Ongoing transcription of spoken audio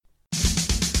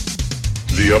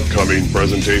The upcoming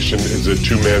presentation is a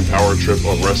two-man power trip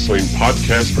of wrestling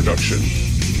podcast production.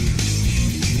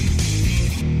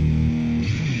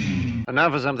 And now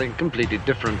for something completely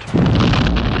different.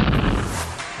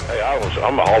 Hey,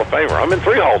 I'm a Hall of Famer. I'm in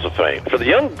 3 Halls of Fame. For the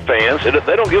young fans,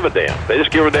 they don't give a damn. They just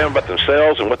give a damn about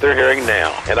themselves and what they're hearing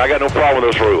now. And I got no problem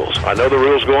with those rules. I know the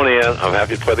rules going in. I'm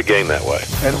happy to play the game that way.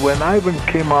 And when Ivan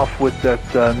came off with that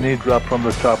knee drop from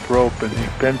the top rope and he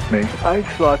pinned me, I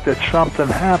thought that something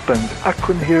happened. I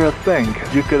couldn't hear a thing.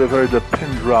 You could have heard a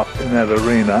pin drop in that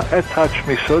arena. It touched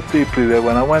me so deeply that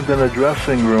when I went in the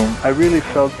dressing room, I really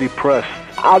felt depressed.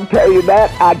 I'll tell you that.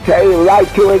 I'll tell you right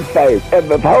to his face.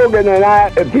 If Hogan and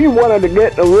if he wanted to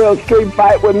get in a real street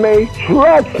fight with me,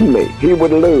 trust me, he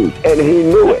would lose. And he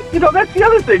knew it. You know, that's the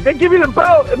other thing. They give you the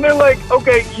belt, and they're like,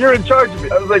 okay, you're in charge of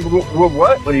it. I was like,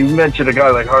 what? When you mention a guy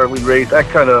like Harley Race, that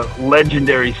kind of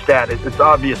legendary status, it's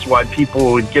obvious why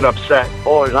people would get upset. As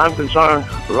far as I'm concerned,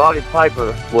 Roddy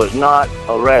Piper was not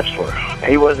a wrestler.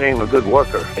 He wasn't even a good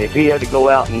worker. If he had to go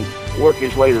out and work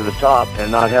his way to the top and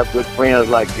not have good friends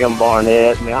like Jim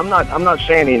Barnett. I mean, I'm not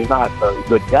saying he's not a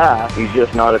good guy. He's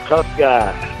just not a tough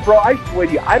guy. Bro, I swear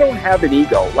to you, I don't have an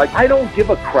ego. Like, I don't give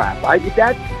a crap.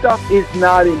 That stuff is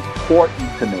not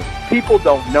important to me. People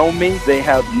don't know me. They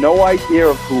have no idea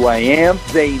of who I am.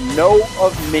 They know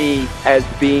of me as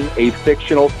being a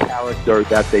fictional character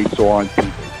that they saw on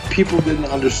TV. People didn't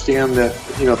understand that,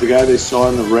 the guy they saw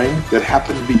in the ring that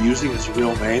happened to be using his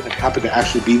real name and happened to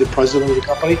actually be the president of the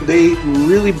company. They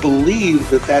really believed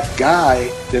that guy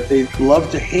that they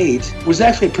loved to hate was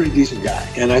actually a pretty decent guy.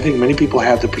 And I think many people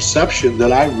had the perception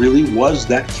that I really was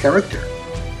that character.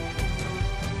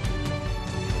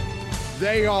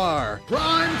 They are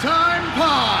Primetime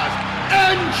Pod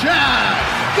and Chad,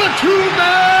 the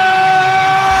two-man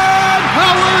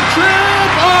power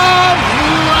trip of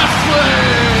wrestling.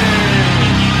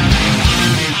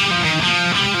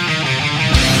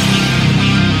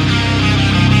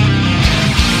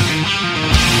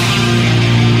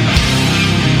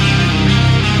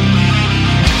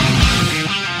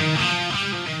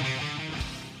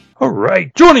 All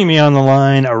right, joining me on the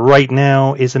line right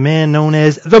now is a man known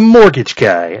as the Mortgage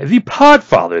Guy, the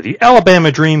Podfather, the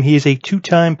Alabama Dream. He is a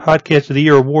 2-time Podcast of the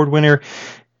Year award winner.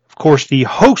 Of course, the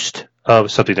host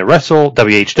of Something to Wrestle,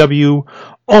 WHW,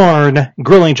 Arn,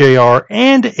 Grilling JR,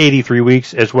 and 83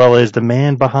 Weeks, as well as the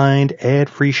man behind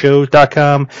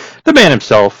AdFreeShows.com, the man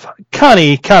himself,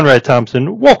 Conrad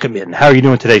Thompson. Welcome in. How are you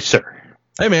doing today, sir?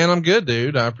 Hey, man, I'm good,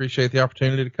 dude. I appreciate the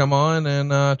opportunity to come on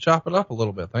and chop it up a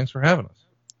little bit. Thanks for having us.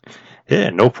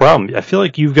 Yeah, no problem. I feel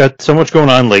like you've got so much going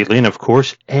on lately, and of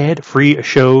course,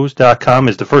 AdFreeShows.com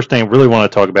is the first thing I really want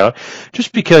to talk about,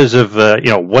 just because of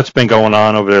what's been going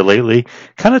on over there lately.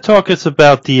 Kind of talk us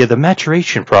about the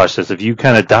maturation process of you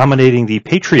kind of dominating the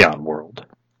Patreon world.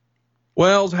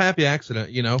 Well, it was a happy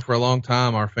accident. For a long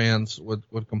time, our fans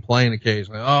would complain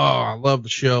occasionally, "Oh, I love the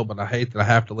show, but I hate that I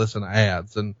have to listen to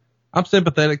ads." And I'm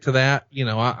sympathetic to that.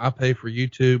 I pay for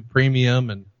YouTube Premium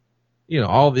and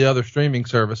all the other streaming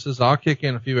services. I'll kick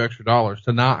in a few extra dollars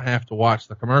to not have to watch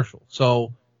the commercials.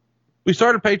 So we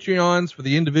started Patreons for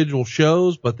the individual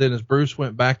shows, but then as Bruce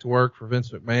went back to work for Vince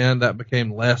McMahon, that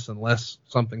became less and less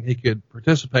something he could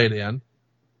participate in.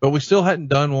 But we still hadn't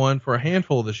done one for a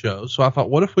handful of the shows. So I thought,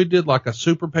 what if we did like a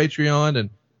super Patreon and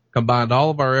combined all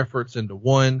of our efforts into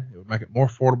one? It would make it more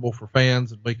affordable for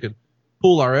fans, and we could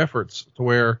pool our efforts to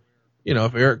where,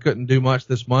 if Eric couldn't do much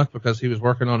this month because he was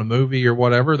working on a movie or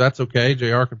whatever, that's okay.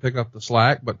 JR can pick up the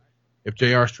slack. But if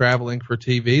JR's traveling for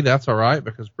TV, that's all right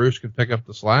because Bruce can pick up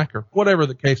the slack or whatever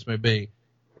the case may be.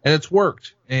 And it's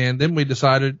worked. And then we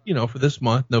decided, for this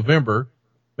month, November,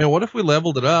 man, what if we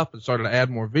leveled it up and started to add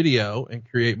more video and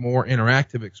create more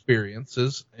interactive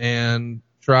experiences and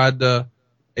tried to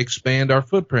expand our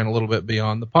footprint a little bit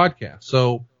beyond the podcast?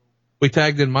 So we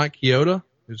tagged in Mike Chioda,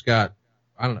 who's got,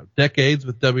 decades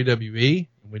with WWE,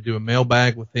 and we do a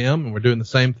mailbag with him, and we're doing the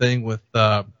same thing with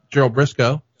Gerald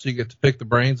Briscoe. So you get to pick the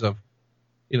brains of,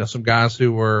 some guys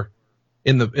who were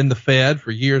in the Fed for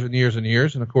years and years and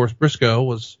years. And of course, Briscoe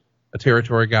was a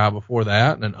territory guy before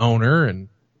that and an owner, and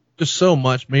just so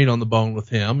much meat on the bone with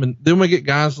him. And then we get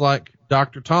guys like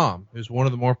Dr. Tom, who's one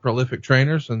of the more prolific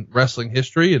trainers in wrestling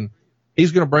history, and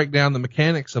he's going to break down the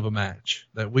mechanics of a match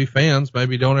that we fans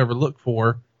maybe don't ever look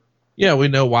for. Yeah, we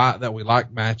know why that we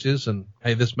like matches, and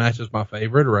hey, this match is my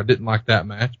favorite, or I didn't like that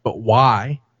match, but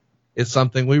why is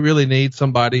something we really need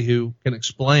somebody who can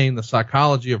explain the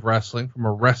psychology of wrestling from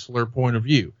a wrestler point of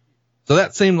view. So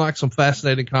that seemed like some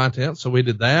fascinating content, so we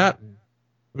did that.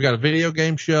 We got a video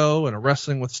game show and a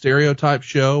wrestling with stereotype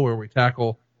show where we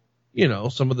tackle,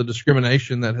 some of the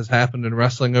discrimination that has happened in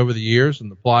wrestling over the years and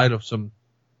the plight of some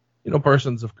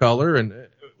persons of color, and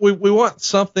we want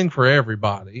something for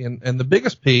everybody. And the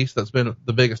biggest piece that's been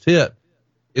the biggest hit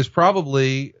is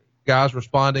probably guys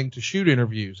responding to shoot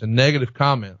interviews and negative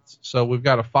comments. So we've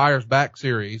got a Fires Back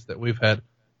series that we've had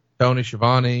Tony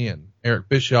Schiavone and Eric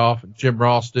Bischoff and Jim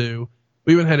Ross do.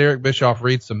 We even had Eric Bischoff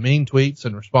read some mean tweets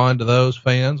and respond to those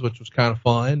fans, which was kind of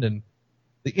fun. And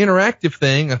the interactive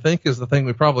thing, I think, is the thing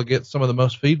we probably get some of the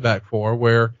most feedback for,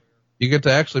 where you get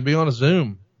to actually be on a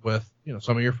Zoom with,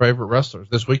 some of your favorite wrestlers.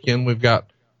 This weekend we've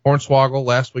got Hornswoggle.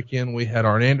 Last weekend we had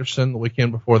Arn Anderson. The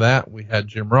weekend before that we had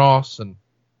Jim Ross and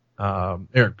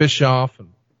Eric Bischoff. And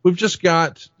we've just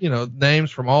got,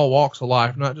 names from all walks of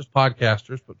life, not just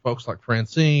podcasters, but folks like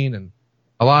Francine and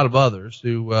a lot of others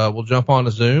who will jump on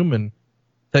a Zoom and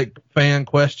take fan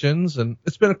questions. And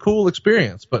it's been a cool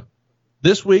experience. But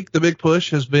this week, the big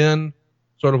push has been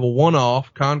sort of a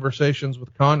one-off. Conversations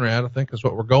with Conrad, I think, is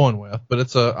what we're going with. But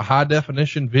it's a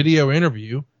high-definition video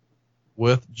interview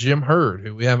with Jim Herd,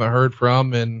 who we haven't heard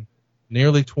from in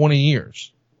nearly 20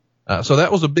 years. So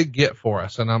that was a big get for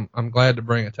us, and I'm glad to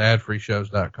bring it to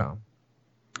adfreeshows.com.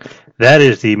 That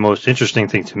is the most interesting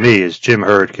thing to me is Jim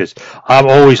Herd, because I'm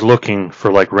always looking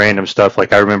for like random stuff.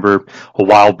 Like I remember a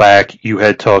while back you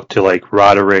had talked to like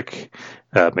Roderick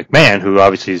McMahon, who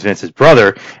obviously is Vince's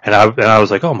brother, and I was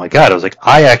like, oh my God, I was like,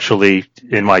 I actually,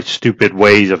 in my stupid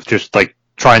ways of just like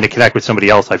trying to connect with somebody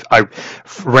else, I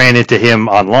ran into him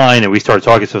online and we started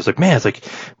talking. So I was like, man, it's like,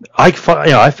 I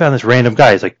found this random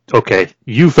guy. It's like, okay,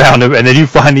 you found him, and then you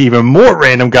find even more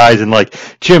random guys, and like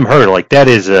Jim Herd, like that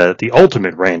is the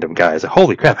ultimate random guy. It's like,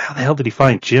 holy crap, how the hell did he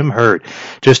find Jim Herd?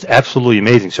 Just absolutely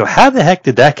amazing. So how the heck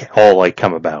did that all like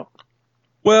come about?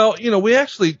 Well, we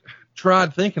actually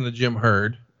tried thinking of Jim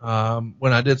Herd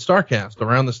when I did StarCast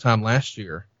around this time last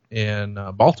year in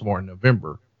Baltimore in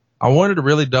November. I wanted to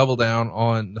really double down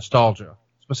on nostalgia,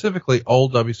 specifically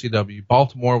old WCW.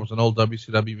 Baltimore was an old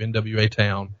WCW NWA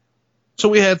town. So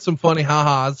we had some funny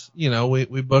ha-has.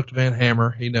 We booked Van Hammer.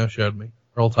 He no-showed me.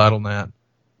 World title Nat.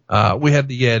 We had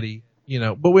the Yeti,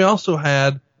 but we also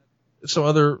had some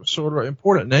other sort of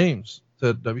important names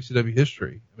to WCW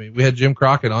history. I mean, we had Jim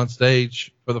Crockett on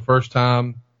stage for the first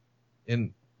time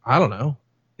in, I don't know,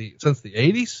 since the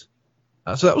 80s.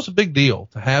 So that was a big deal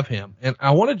to have him. And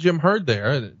I wanted Jim Herd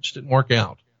there, and it just didn't work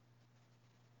out.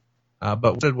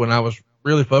 But when I was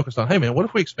really focused on, hey, man, what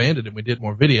if we expanded and we did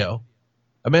more video?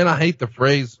 I hate the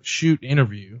phrase shoot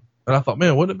interview, but I thought,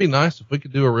 man, wouldn't it be nice if we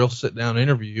could do a real sit-down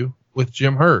interview with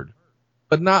Jim Herd,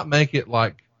 but not make it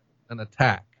like an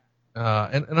attack.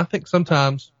 And I think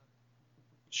sometimes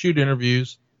shoot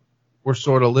interviews, we're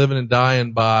sort of living and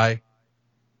dying by,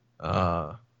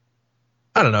 I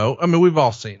don't know. We've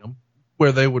all seen them,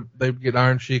 where they'd get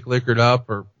Iron Sheik liquored up,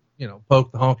 or,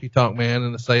 poke the honky tonk man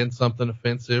into saying something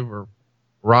offensive, or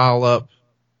rile up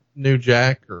New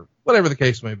Jack, or whatever the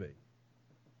case may be.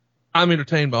 I'm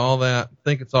entertained by all that,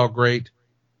 think it's all great,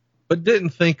 but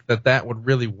didn't think that would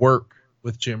really work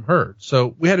with Jim Herd.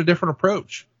 So we had a different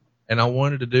approach, and I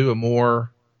wanted to do a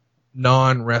more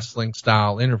non-wrestling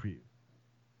style interview.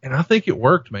 And I think it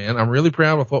worked, man. I'm really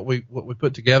proud of what we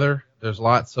put together. There's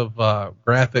lots of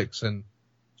graphics and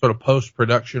sort of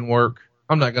post-production work.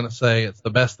 I'm not going to say it's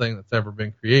the best thing that's ever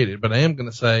been created, but I am going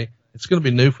to say it's going to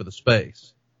be new for the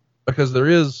space, because there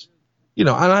is, and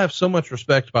I have so much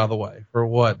respect, by the way, for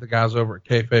what the guys over at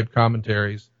Kayfabe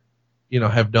Commentaries,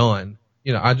 have done.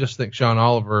 I just think Sean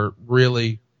Oliver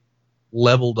really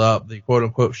leveled up the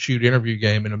quote-unquote shoot interview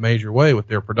game in a major way with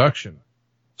their production.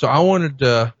 So I wanted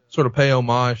to sort of pay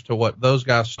homage to what those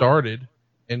guys started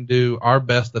and do our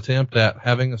best attempt at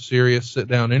having a serious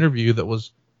sit-down interview that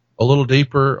was a little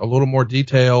deeper, a little more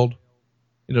detailed,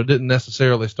 didn't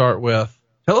necessarily start with,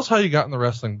 tell us how you got in the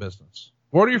wrestling business.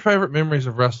 What are your favorite memories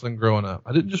of wrestling growing up?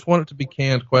 I didn't just want it to be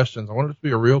canned questions. I wanted it to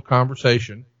be a real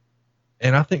conversation.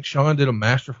 And I think Sean did a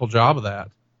masterful job of that.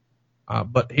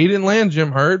 But he didn't land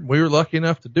Jim Herd. We were lucky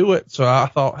enough to do it. So I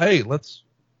thought, hey, let's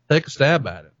take a stab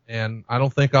at it. And I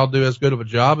don't think I'll do as good of a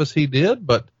job as he did,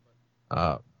 but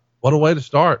what a way to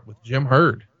start with Jim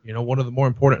Herd. One of the more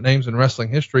important names in wrestling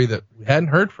history that we hadn't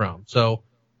heard from. So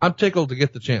I'm tickled to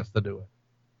get the chance to do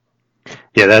it.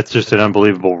 Yeah, that's just an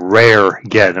unbelievable rare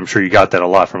get. I'm sure you got that a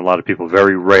lot from a lot of people.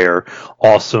 Very rare.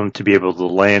 Awesome to be able to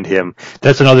land him.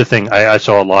 That's another thing I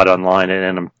saw a lot online,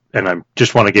 and I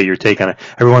just want to get your take on it.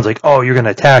 Everyone's like, oh, you're going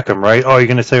to attack him, right? Oh, you're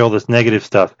going to say all this negative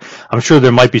stuff. I'm sure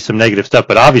there might be some negative stuff,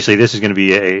 but obviously this is going to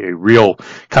be a real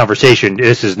conversation.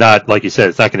 This is not, like you said,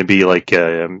 it's not going to be like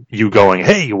you going,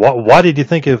 hey, why did you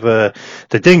think of the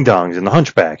ding-dongs and the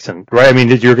hunchbacks? And right,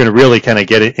 you're going to really kind of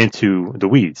get it into the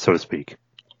weeds, so to speak.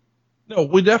 No,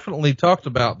 we definitely talked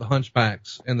about the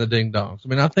hunchbacks and the ding-dongs.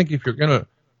 I think if you're going to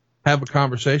have a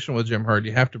conversation with Jim Herd,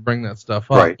 you have to bring that stuff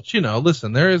up. Right. But, you know,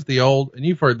 listen, there is the old, and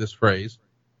you've heard this phrase,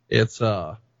 it's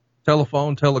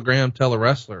telephone, telegram,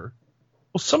 tele-wrestler.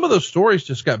 Well, some of those stories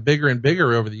just got bigger and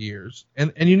bigger over the years,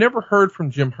 and you never heard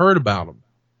from Jim Herd about them.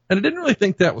 And I didn't really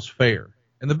think that was fair.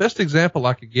 And the best example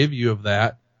I could give you of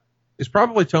that is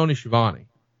probably Tony Schiavone,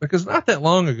 because not that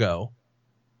long ago,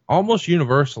 almost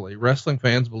universally, wrestling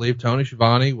fans believed Tony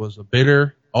Schiavone was a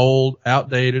bitter, old,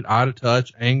 outdated, out of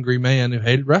touch, angry man who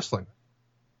hated wrestling.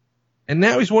 And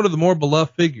now he's one of the more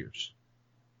beloved figures.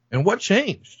 And what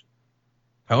changed?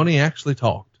 Tony actually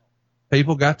talked.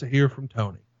 People got to hear from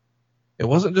Tony. It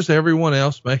wasn't just everyone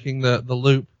else making the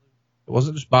loop. It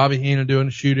wasn't just Bobby Heenan doing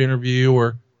a shoot interview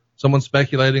or someone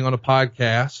speculating on a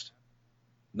podcast.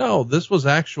 No, this was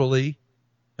actually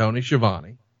Tony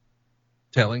Schiavone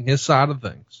telling his side of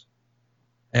things.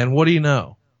 And what do you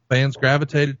know? Fans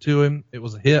gravitated to him. It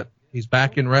was a hit. He's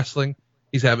back in wrestling.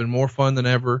 He's having more fun than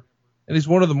ever. And he's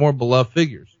one of the more beloved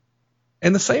figures.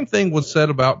 And the same thing was said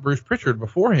about Bruce Pritchard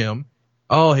before him.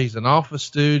 Oh, he's an office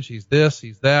stooge. He's this,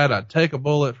 he's that. I'd take a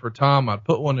bullet for Tom. I'd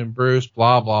put one in Bruce,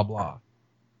 blah, blah, blah.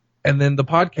 And then the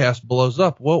podcast blows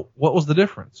up. Well, what was the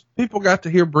difference? People got to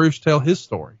hear Bruce tell his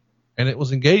story. And it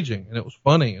was engaging, and it was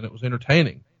funny, and it was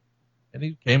entertaining. And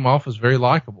he came off as very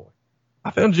likable.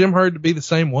 I found Jim Herd to be the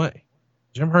same way.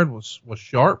 Jim Herd was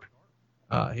sharp.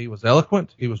 He was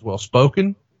eloquent. He was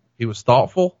well-spoken. He was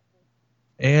thoughtful.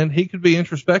 And he could be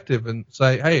introspective and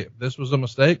say, hey, this was a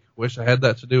mistake. Wish I had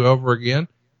that to do over again.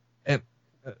 And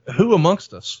who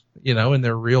amongst us, you know, in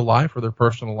their real life or their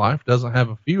personal life doesn't have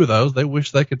a few of those they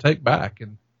wish they could take back?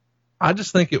 And I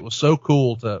just think it was so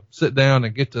cool to sit down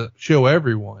and get to show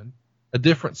everyone a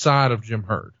different side of Jim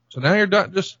Herd. So now you're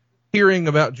not just hearing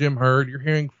about Jim Herd, you're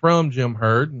hearing from Jim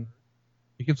Herd, and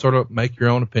you can sort of make your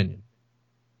own opinion.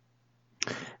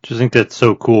 Just think that's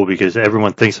so cool because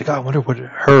everyone thinks like, oh, I wonder what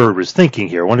Herd was thinking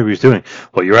here. I wonder what he was doing.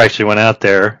 Well, you actually went out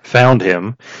there, found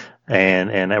him,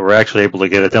 and were actually able to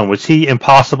get it done. Was he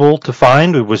impossible to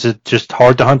find? Was it just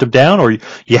hard to hunt him down, or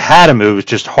you had him, it was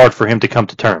just hard for him to come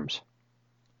to terms?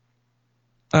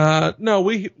 No,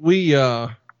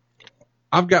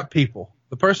 I've got people.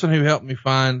 The person who helped me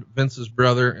find Vince's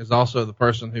brother is also the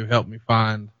person who helped me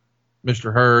find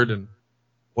Mr. Herd. And,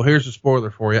 well, here's a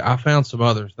spoiler for you. I found some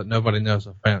others that nobody knows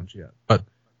I've found yet. But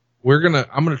I'm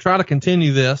going to try to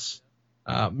continue this.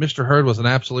 Mr. Herd was an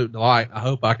absolute delight. I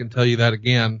hope I can tell you that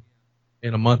again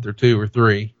in a month or two or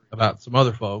three about some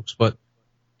other folks. But,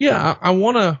 yeah, I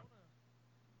want to,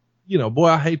 you know, boy,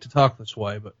 I hate to talk this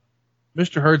way, but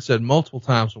Mr. Herd said multiple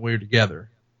times when we were together,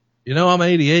 you know, I'm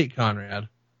 88, Conrad.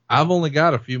 I've only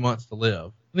got a few months to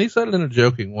live. And he said it in a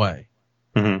joking way.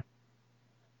 Mm-hmm.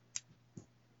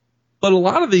 But a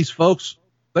lot of these folks,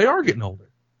 they are getting older.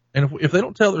 And if they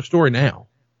don't tell their story now,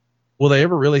 will they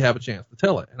ever really have a chance to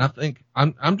tell it? And I think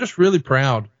I'm just really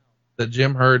proud that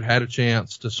Jim Herd had a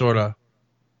chance to sort of,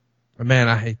 man,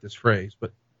 I hate this phrase,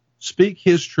 but speak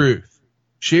his truth,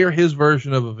 share his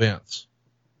version of events,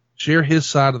 share his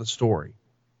side of the story.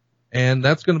 And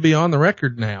that's going to be on the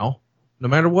record now, no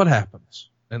matter what happens.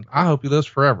 And I hope he lives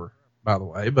forever, by the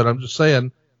way. But I'm just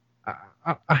saying,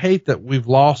 I hate that we've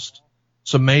lost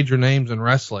some major names in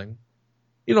wrestling.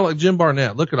 You know, like Jim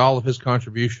Barnett, look at all of his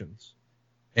contributions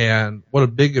and what a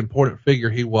big, important figure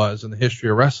he was in the history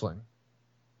of wrestling.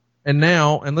 And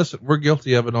now, and listen, we're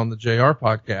guilty of it on the JR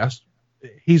podcast.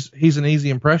 He's an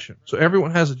easy impression. So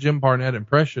everyone has a Jim Barnett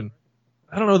impression.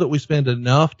 I don't know that we spend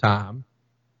enough time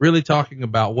really talking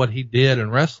about what he did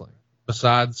in wrestling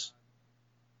besides,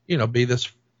 you know, be this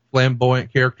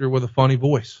flamboyant character with a funny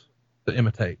voice to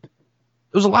imitate.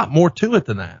 There's a lot more to it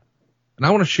than that. And I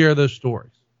want to share those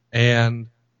stories. And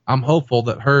I'm hopeful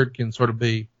that Herd can sort of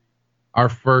be our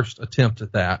first attempt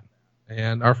at that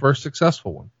and our first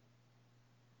successful one.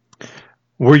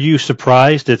 Were you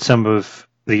surprised at some of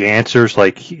the answers?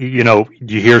 Like, you know,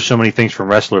 you hear so many things from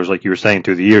wrestlers, like you were saying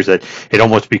through the years, that it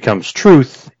almost becomes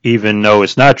truth, even though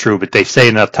it's not true, but they say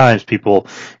it enough times, people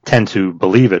tend to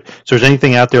believe it. So is there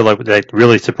anything out there like that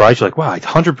really surprised you? Like, wow, I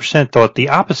 100% thought the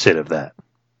opposite of that.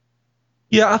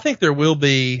 Yeah, I think there will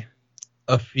be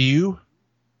a few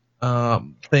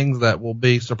things that will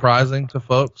be surprising to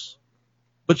folks.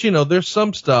 But, you know, there's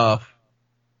some stuff,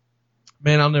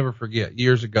 man, I'll never forget.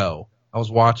 Years ago, I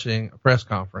was watching a press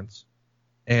conference,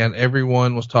 and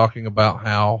everyone was talking about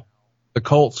how the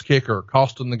Colts kicker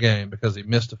cost them the game because he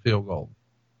missed a field goal.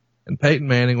 And Peyton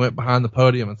Manning went behind the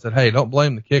podium and said, hey, don't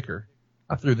blame the kicker.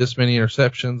 I threw this many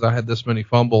interceptions. I had this many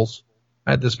fumbles.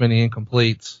 I had this many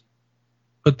incompletes.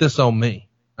 Put this on me.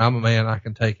 I'm a man. I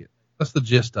can take it. That's the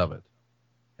gist of it.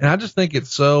 And I just think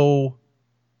it's so,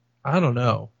 I don't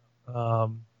know,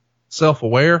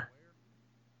 self-aware.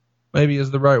 maybe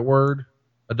is the right word.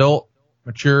 Adult,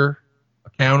 mature,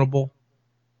 accountable.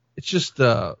 It's just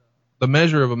the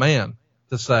measure of a man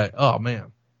to say, oh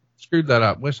man, screwed that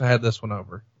up. Wish I had this one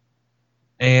over.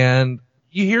 And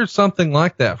you hear something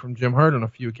like that from Jim Herd on a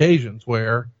few occasions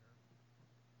where,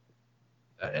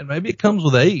 and maybe it comes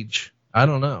with age. I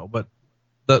don't know. But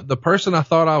the person I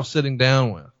thought I was sitting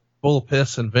down with, full of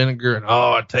piss and vinegar and,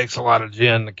 oh, it takes a lot of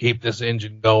gin to keep this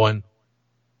engine going.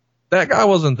 That guy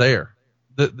wasn't there.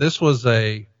 This was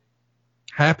a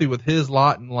happy with his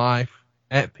lot in life,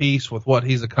 at peace with what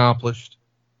he's accomplished,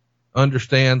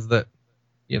 understands that,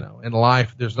 in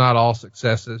life, there's not all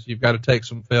successes. You've got to take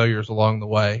some failures along the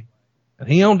way. And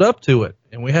he owned up to it.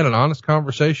 And we had an honest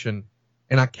conversation.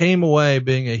 And I came away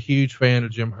being a huge fan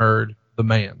of Jim Herd, the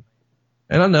man.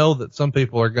 And I know that some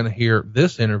people are going to hear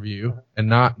this interview and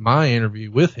not my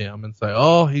interview with him and say,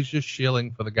 oh, he's just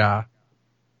shilling for the guy.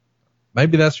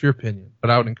 Maybe that's your opinion, but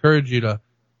I would encourage you to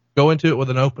go into it with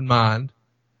an open mind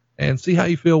and see how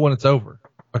you feel when it's over.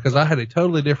 Because I had a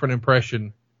totally different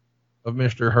impression of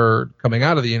Mr. Herd coming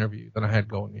out of the interview than I had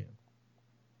going in.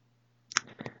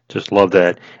 Just love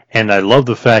that. And I love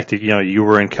the fact that, you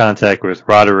were in contact with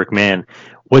Roderick Mann.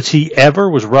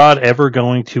 Was Rod ever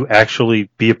going to actually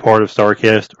be a part of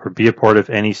StarCast or be a part of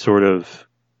any sort of,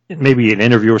 maybe an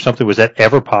interview or something? Was that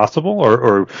ever possible,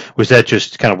 or was that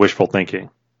just kind of wishful thinking?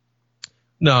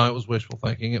 No, it was wishful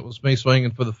thinking. It was me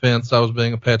swinging for the fence. I was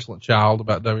being a petulant child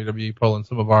about WWE pulling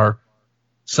some of our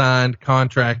signed,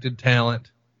 contracted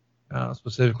talent,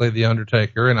 specifically The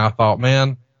Undertaker. And I thought,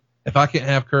 man, if I can't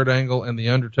have Kurt Angle and The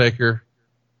Undertaker,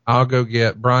 I'll go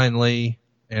get Brian Lee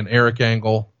and Eric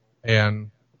Angle,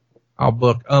 and I'll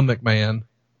book a McMahon,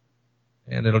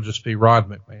 and it'll just be Rod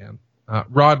McMahon.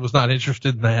 Rod was not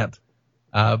interested in that,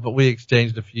 but we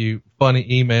exchanged a few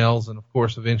funny emails, and of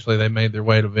course, eventually they made their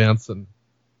way to Vince, and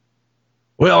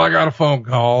well, I got a phone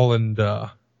call, and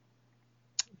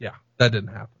yeah, that didn't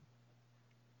happen.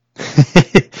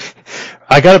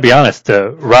 I got to be honest,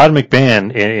 Rod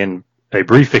McMahon, in a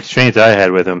brief exchange I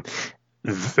had with him,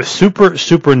 super,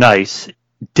 super nice.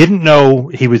 Didn't know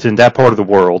he was in that part of the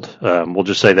world. We'll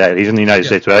just say that. He's in the United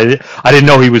States, but I didn't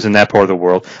know he was in that part of the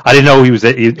world. I didn't know he was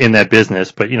in that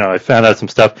business, but, I found out some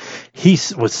stuff. He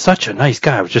was such a nice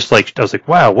guy. I was like,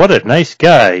 wow, what a nice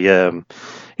guy. You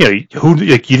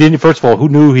didn't, first of all, who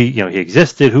knew he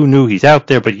existed? Who knew he's out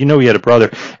there? But he had a brother.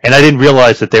 And I didn't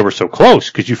realize that they were so close,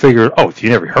 because you figure, if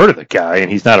you never heard of the guy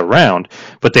and he's not around,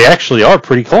 but they actually are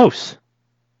pretty close.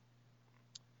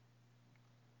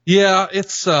 Yeah,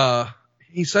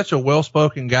 he's such a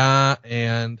well-spoken guy,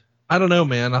 and I don't know,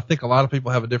 man. I think a lot of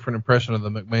people have a different impression of the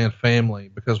McMahon family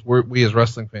because we as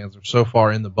wrestling fans are so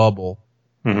far in the bubble.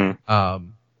 Mm-hmm.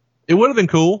 It would have been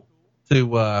cool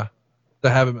to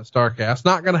have him at StarCast.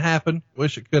 Not going to happen.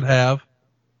 Wish it could have.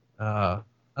 I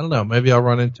don't know. Maybe I'll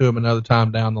run into him another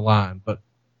time down the line. But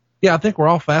yeah, I think we're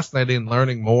all fascinated in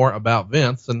learning more about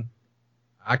Vince, and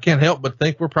I can't help but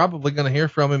think we're probably going to hear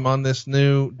from him on this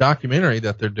new documentary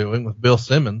that they're doing with Bill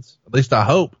Simmons. At least I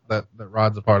hope that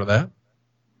Rod's a part of that.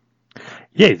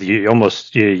 Yeah,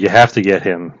 you have to get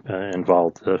him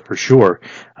involved for sure.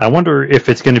 I wonder if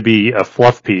it's going to be a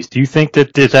fluff piece. Do you think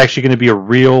that there's actually going to be a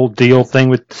real deal thing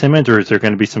with Simmons, or is there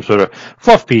going to be some sort of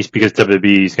fluff piece because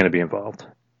WWE is going to be involved?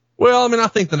 Well, I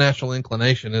think the natural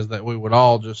inclination is that we would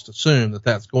all just assume that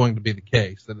that's going to be the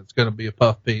case, that it's going to be a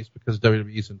puff piece because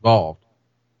WWE is involved.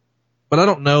 But I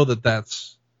don't know that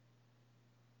that's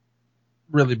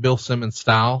really Bill Simmons'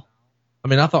 style.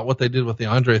 I thought what they did with the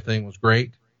Andre thing was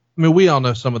great. We all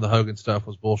know some of the Hogan stuff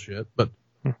was bullshit, but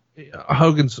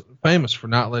Hogan's famous for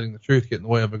not letting the truth get in the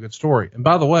way of a good story. And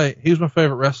by the way, he was my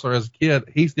favorite wrestler as a kid.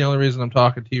 He's the only reason I'm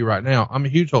talking to you right now. I'm a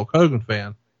huge Hulk Hogan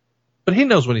fan, but he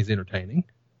knows when he's entertaining,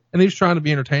 and he's trying to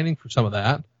be entertaining for some of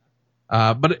that.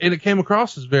 But it came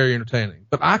across as very entertaining.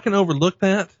 But I can overlook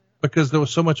that because there was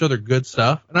so much other good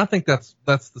stuff, and I think that's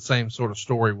the same sort of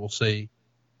story we'll see.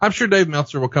 I'm sure Dave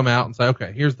Meltzer will come out and say,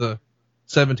 okay, here's the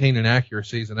 17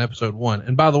 inaccuracies in episode 1.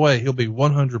 And by the way, he'll be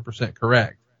 100%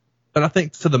 correct. But I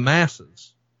think to the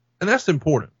masses, and that's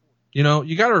important, you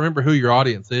got to remember who your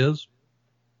audience is.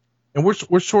 And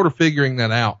we're sort of figuring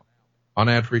that out on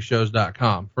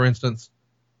adfreeshows.com. For instance,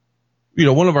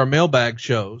 one of our mailbag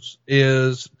shows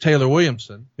is Taylor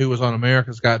Williamson, who was on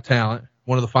America's Got Talent,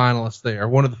 one of the finalists there,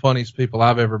 one of the funniest people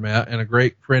I've ever met, and a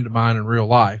great friend of mine in real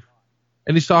life.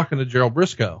 And he's talking to Gerald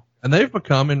Briscoe. And they've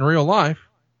become, in real life,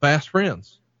 fast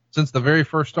friends. Since the very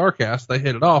first StarCast, they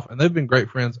hit it off, and they've been great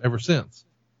friends ever since.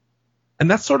 And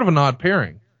that's sort of an odd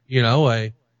pairing.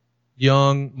 A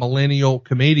young millennial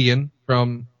comedian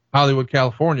from Hollywood,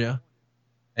 California,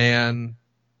 and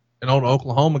an old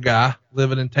Oklahoma guy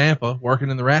living in Tampa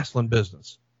working in the wrestling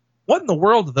business. what in the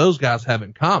world do those guys have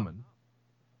in common?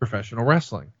 Professional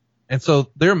wrestling. And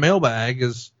so their mailbag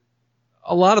is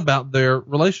a lot about their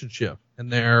relationship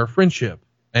and their friendship,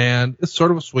 and it's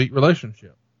sort of a sweet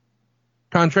relationship.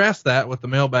 Contrast that with the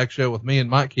mailbag show with me and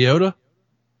Mike Chioda,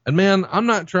 and man, I'm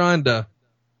not trying to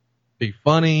be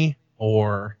funny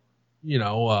or,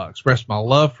 express my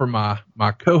love for my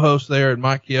co-host there at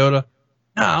Mike Chioda.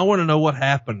 No, I want to know what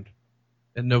happened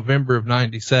in November of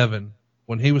 97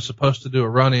 when he was supposed to do a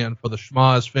run-in for the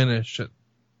Schmaz finish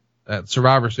at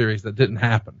Survivor Series that didn't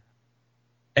happen.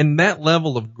 And that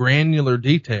level of granular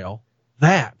detail,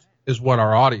 that is what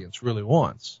our audience really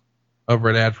wants over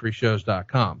at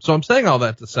adfreeshows.com. So I'm saying all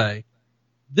that to say,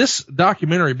 this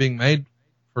documentary being made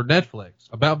for Netflix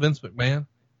about Vince McMahon,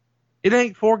 it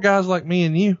ain't for guys like me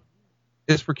and you.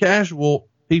 It's for casual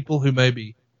people who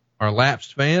maybe are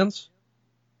lapsed fans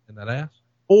in that ass,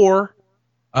 or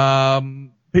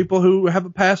people who have a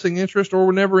passing interest or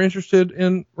were never interested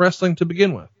in wrestling to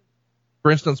begin with.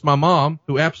 For instance, my mom,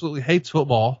 who absolutely hates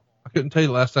football, I couldn't tell you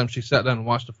the last time she sat down and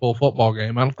watched a full football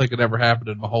game. I don't think it ever happened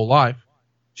in my whole life.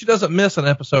 She doesn't miss an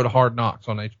episode of Hard Knocks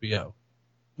on HBO,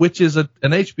 which is an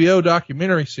HBO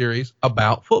documentary series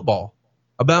about football,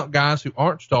 about guys who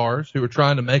aren't stars, who are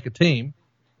trying to make a team.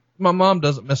 My mom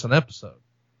doesn't miss an episode.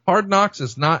 Hard Knocks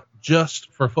is not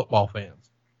just for football fans.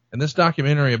 And this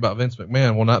documentary about Vince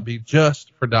McMahon will not be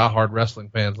just for diehard wrestling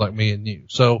fans like me and you.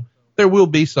 So there will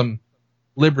be some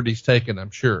liberties taken,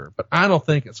 I'm sure, but I don't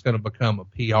think it's going to become a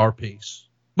PR piece.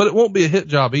 But it won't be a hit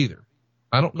job either.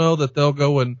 I don't know that they'll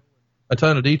go in a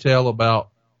ton of detail about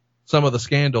some of the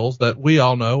scandals that we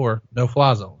all know are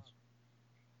no-fly zones.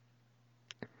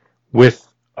 With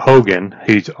Hogan,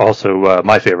 he's also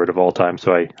my favorite of all time,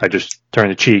 so I just turn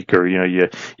the cheek, or you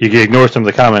ignore some of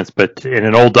the comments. But in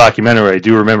an old documentary, I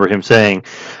do remember him saying,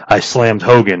 "I slammed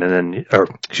Hogan," and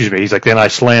he's like, "Then I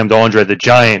slammed Andre the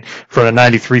Giant in front of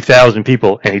 93,000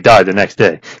 people," and he died the next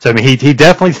day. So I mean, he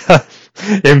definitely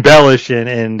does embellish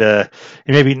and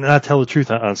maybe not tell the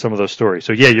truth on some of those stories.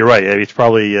 So yeah, you're right. I mean, it's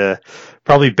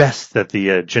probably best that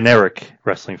the generic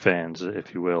wrestling fans,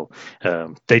 if you will,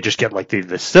 they just get like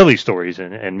the silly stories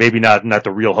and maybe not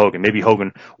the real Hogan. Maybe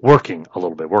Hogan working a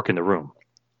little bit, working the room.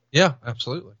 Yeah,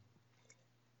 absolutely.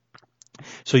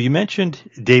 So you mentioned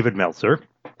David Meltzer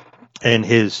and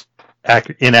his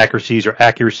inaccuracies or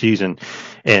accuracies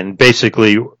and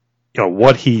basically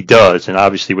what he does, and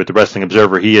obviously with the Wrestling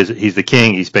Observer, he's the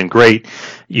king. He's been great.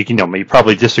 You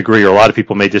probably disagree, or a lot of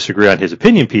people may disagree on his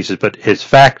opinion pieces, but his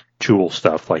factual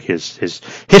stuff, like his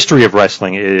history of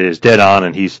wrestling, is dead on,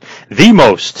 and he's the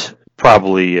most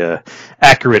probably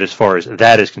accurate as far as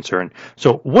that is concerned.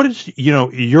 So what is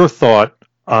your thought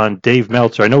on Dave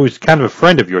Meltzer? I know he's kind of a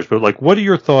friend of yours, but like, what are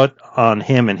your thoughts on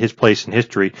him and his place in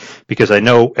history? Because I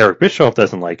know Eric Bischoff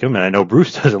doesn't like him, and I know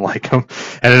Bruce doesn't like him,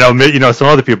 and I know some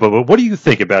other people. But what do you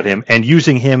think about him and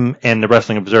using him and the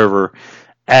Wrestling Observer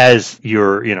as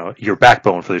your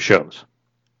backbone for the shows?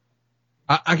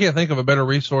 I can't think of a better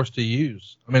resource to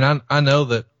use. I mean, I know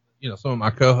that some of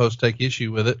my co-hosts take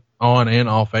issue with it on and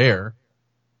off air.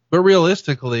 But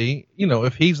realistically,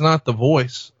 if he's not the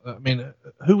voice, I mean,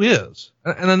 who is?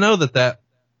 And I know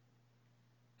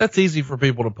that's easy for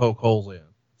people to poke holes in.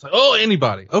 It's like, oh,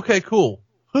 anybody. Okay, cool.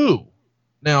 Who?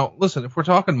 Now, listen, if we're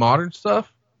talking modern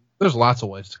stuff, there's lots of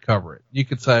ways to cover it. You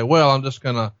could say, well, I'm just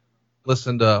going to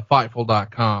listen to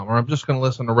Fightful.com, or I'm just going to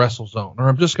listen to WrestleZone, or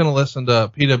I'm just going to listen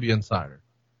to PW Insider.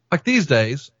 Like these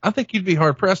days, I think you'd be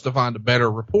hard-pressed to find a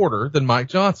better reporter than Mike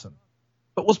Johnson.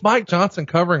 But was Mike Johnson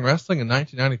covering wrestling in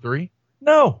 1993?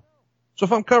 No. So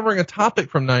if I'm covering a topic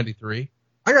from 93,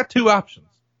 I got two options,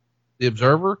 the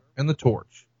Observer and the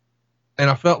Torch. And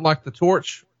I felt like the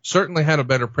Torch certainly had a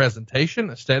better presentation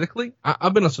aesthetically.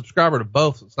 I've been a subscriber to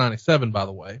both since 97, by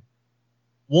the way.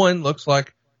 One looks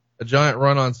like a giant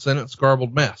run-on sentence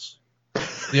garbled mess.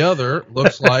 The other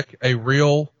looks like a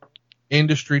real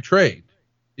industry trade.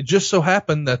 It just so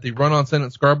happened that the run-on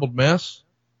sentence garbled mess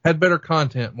had better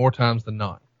content more times than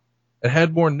not. It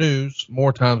had more news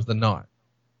more times than not.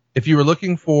 If you were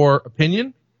looking for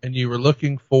opinion and you were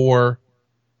looking for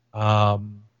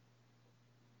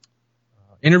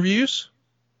interviews,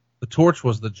 the Torch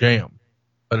was the jam.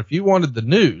 But if you wanted the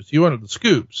news, you wanted the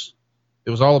scoops, it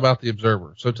was all about the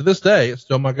Observer. So to this day, it's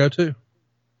still my go-to.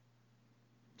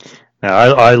 Now,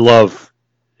 I love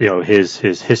his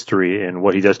history and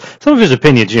what he does. Some of his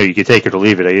opinions, you can take it or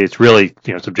leave it. It's really,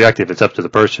 subjective. It's up to the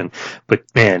person. But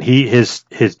man, his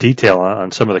detail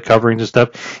on some of the coverings and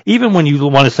stuff, even when you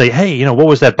want to say, hey, what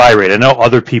was that buy rate? I know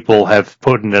other people have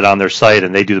put it on their site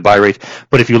and they do the buy rate.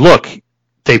 But if you look,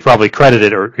 they probably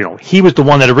credited, or, he was the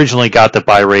one that originally got the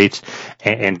buy rates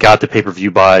and got the pay-per-view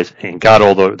buys and got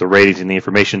all the ratings and the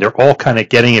information. They're all kind of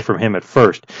getting it from him at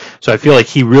first. So I feel like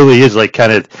he really is like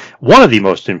kind of one of the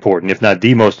most important, if not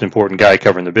the most important guy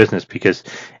covering the business, because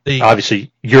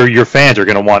obviously your fans are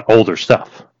going to want older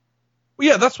stuff. Well,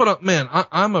 yeah, that's what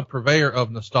I'm a purveyor of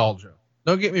nostalgia.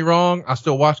 Don't get me wrong. I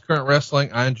still watch current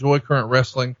wrestling. I enjoy current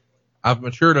wrestling. I've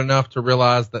matured enough to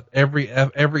realize that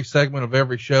every segment of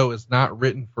every show is not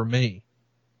written for me.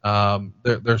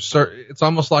 It's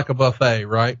almost like a buffet,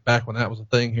 right? Back when that was a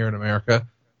thing here in America.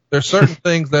 There's certain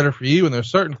things that are for you, and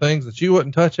there's certain things that you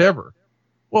wouldn't touch ever.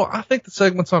 Well, I think the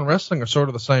segments on wrestling are sort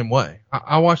of the same way.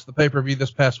 I watched the pay-per-view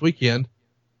this past weekend,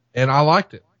 and I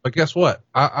liked it. But guess what?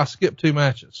 I skipped 2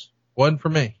 matches. Wasn't for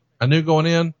me. I knew going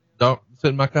in, don't sit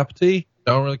in my cup of tea,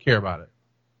 don't really care about it.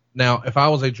 Now, if I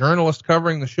was a journalist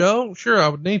covering the show, sure, I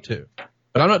would need to.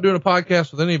 But I'm not doing a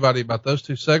podcast with anybody about those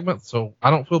 2 segments, so I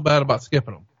don't feel bad about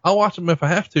skipping them. I'll watch them if I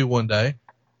have to one day,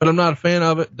 but I'm not a fan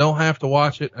of it, don't have to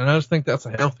watch it, and I just think that's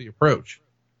a healthy approach.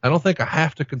 I don't think I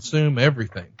have to consume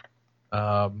everything.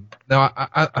 Now,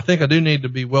 I think I do need to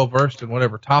be well-versed in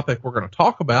whatever topic we're going to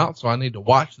talk about, so I need to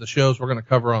watch the shows we're going to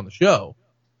cover on the show.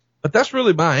 But that's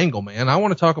really my angle, man. I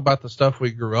want to talk about the stuff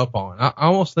we grew up on. I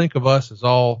almost think of us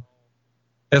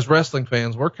as wrestling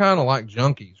fans, we're kind of like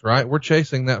junkies, right? We're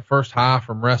chasing that first high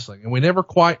from wrestling, and we never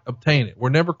quite obtain it. We're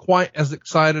never quite as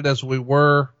excited as we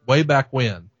were way back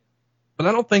when. But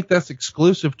I don't think that's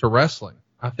exclusive to wrestling.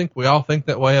 I think we all think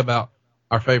that way about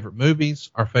our favorite movies,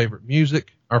 our favorite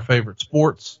music, our favorite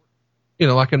sports.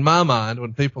 Like in my mind,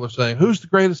 when people are saying, who's the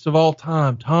greatest of all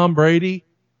time, Tom Brady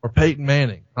or Peyton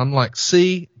Manning? I'm like,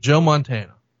 Joe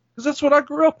Montana. Because that's what I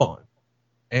grew up on.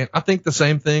 And I think the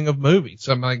same thing of movies.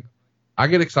 I'm like, I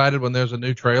get excited when there's a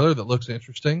new trailer that looks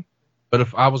interesting, but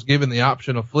if I was given the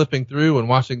option of flipping through and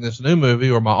watching this new movie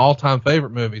or my all-time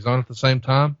favorite movies on at the same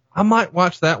time, I might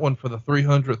watch that one for the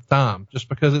 300th time just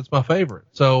because it's my favorite.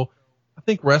 So I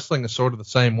think wrestling is sort of the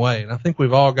same way, and I think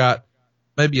we've all got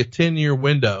maybe a 10-year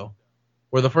window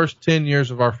where the first 10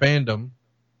 years of our fandom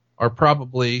are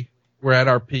we're at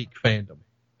our peak fandom,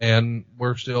 and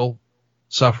we're still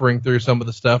suffering through some of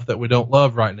the stuff that we don't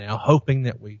love right now, hoping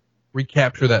that we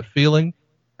recapture that feeling.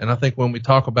 And I think when we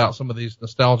talk about some of these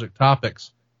nostalgic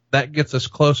topics, that gets us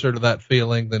closer to that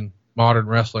feeling than modern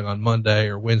wrestling on Monday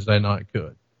or Wednesday night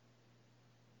could.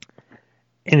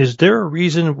 And is there a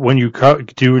reason when you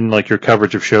doing like your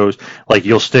coverage of shows, like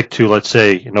you'll stick to, let's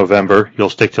say, November,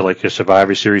 you'll stick to like a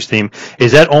Survivor Series theme?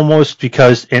 Is that almost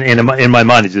because, and in my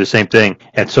mind, I do the same thing,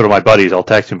 and so do my buddies. I'll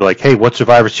text them and be like, hey, what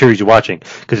Survivor Series are you watching?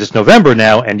 Because it's November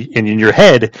now, and in your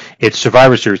head, it's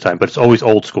Survivor Series time, but it's always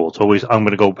old school. It's always, I'm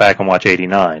going to go back and watch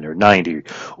 89 or 90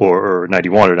 or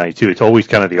 91 or 92. It's always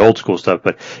kind of the old school stuff.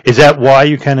 But is that why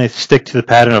you kind of stick to the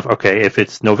pattern of, okay, if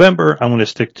it's November, I'm going to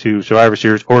stick to Survivor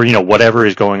Series, or, whatever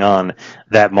is going on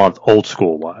that month, old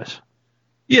school wise?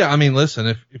 Yeah, I mean, listen,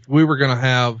 if we were going to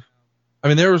have,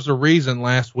 there was a reason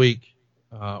last week,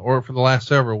 or for the last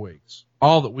several weeks,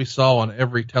 all that we saw on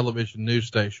every television news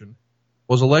station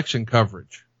was election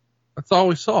coverage. That's all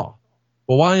we saw.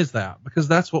 Well, why is that? Because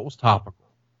that's what was topical.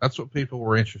 That's what people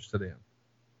were interested in.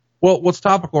 Well, what's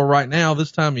topical right now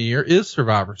this time of year is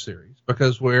Survivor Series,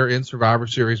 because we're in Survivor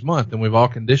Series month, and we've all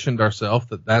conditioned ourselves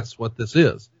that that's what this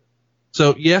is.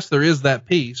 So, yes, there is that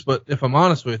piece, but if I'm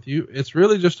honest with you, it's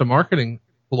really just a marketing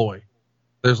ploy.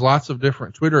 There's lots of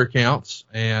different Twitter accounts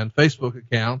and Facebook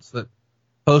accounts that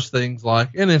post things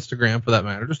like, and Instagram for that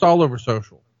matter, just all over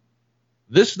social.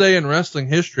 This day in wrestling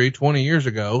history 20 years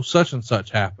ago, such and such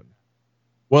happened.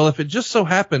 Well, if it just so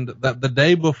happened that the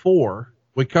day before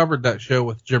we covered that show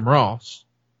with Jim Ross,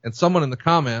 and someone in the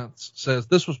comments says,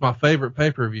 this was my favorite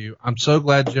pay-per-view, I'm so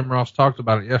glad Jim Ross talked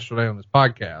about it yesterday on this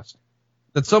podcast,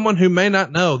 that someone who may not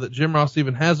know that Jim Ross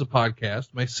even has a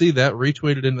podcast may see that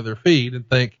retweeted into their feed and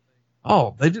think,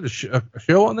 oh, they did a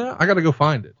show on that? I got to go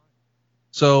find it.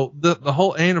 So the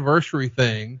whole anniversary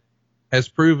thing has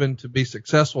proven to be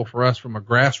successful for us from a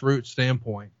grassroots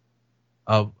standpoint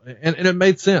and it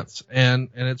made sense and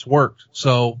it's worked.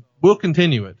 So we'll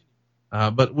continue it.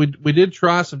 But we did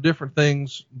try some different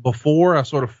things before I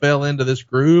sort of fell into this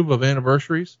groove of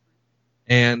anniversaries,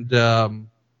 and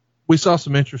we saw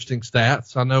some interesting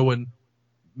stats. I know when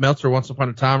Meltzer once upon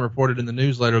a time reported in the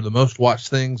newsletter the most watched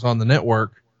things on the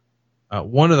network,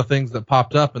 one of the things that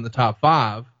popped up in the top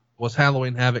 5 was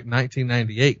Halloween Havoc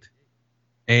 1998.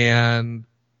 And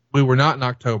we were not in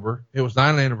October. It was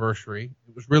not an anniversary.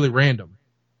 It was really random.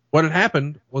 What had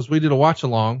happened was we did a watch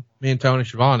along, me and Tony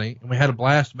Schiavone, and we had a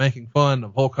blast making fun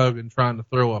of Hulk Hogan trying to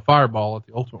throw a fireball at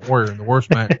the Ultimate Warrior in the worst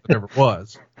match that ever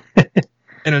was.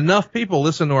 And enough people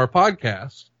listened to our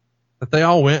podcast that they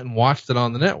all went and watched it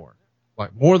on the network.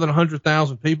 Like more than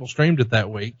 100,000 people streamed it that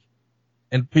week.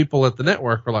 And people at the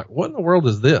network were like, what in the world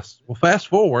is this? Well, fast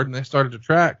forward, and they started to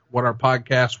track what our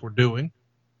podcasts were doing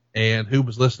and who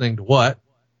was listening to what.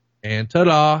 And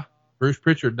ta-da, Bruce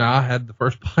Pritchard and I had the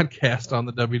first podcast on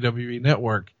the WWE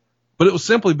network. But it was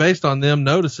simply based on them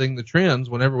noticing the trends.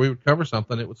 Whenever we would cover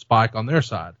something, it would spike on their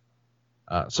side.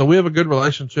 So we have a good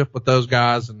relationship with those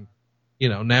guys. And, you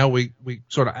know, now we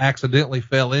sort of accidentally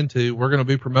fell into, we're going to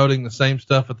be promoting the same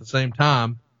stuff at the same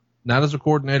time. Not as a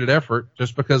coordinated effort,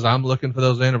 just because I'm looking for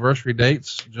those anniversary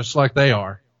dates, just like they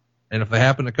are. And if they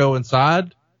happen to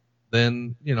coincide,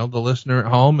 then, you know, the listener at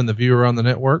home and the viewer on the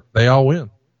network, they all win.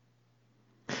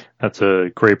 That's a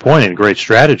great point and great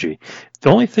strategy. The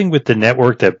only thing with the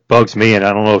network that bugs me, and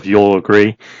I don't know if you'll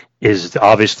agree, is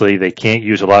obviously they can't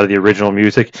use a lot of the original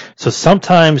music. So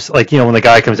sometimes, like, you know, when the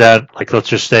guy comes out, like, let's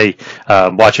just say,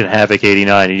 watching Havoc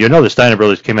 89, and you know the Steiner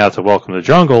Brothers came out to Welcome to the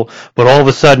Jungle, but all of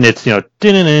a sudden it's, you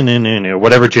know, or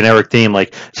whatever generic theme,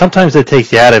 like, sometimes it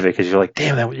takes you out of it because you're like,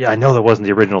 damn, I know that wasn't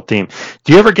the original theme.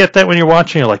 Do you ever get that when you're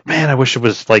watching? You're like, man, I wish it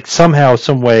was, like, somehow,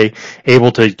 some way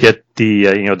able to get the,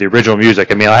 you know, the original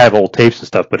music. I mean, I have old tapes and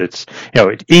stuff, but it's, you know,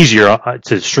 it's easier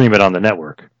to stream it on the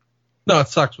network. No, it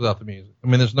sucks without the music. I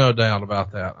mean, there's no doubt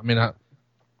about that. I mean, I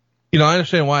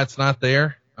understand why it's not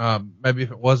there. Maybe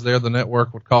if it was there, the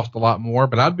network would cost a lot more,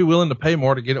 but I'd be willing to pay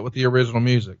more to get it with the original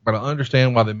music. But I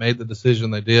understand why they made the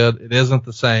decision they did. It isn't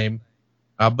the same.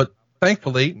 But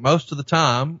thankfully, most of the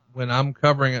time when I'm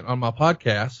covering it on my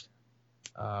podcast,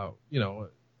 you know,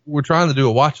 we're trying to do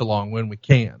a watch along when we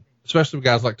can, especially with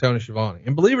guys like Tony Schiavone.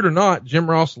 And believe it or not, Jim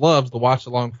Ross loves the watch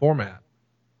along format,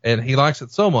 and he likes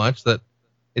it so much that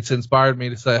it's inspired me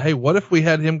to say, hey, what if we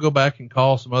had him go back and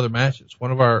call some other matches?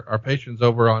 One of our patrons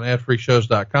over on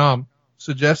adfreeshows.com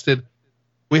suggested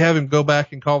we have him go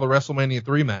back and call the WrestleMania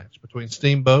 3 match between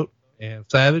Steamboat and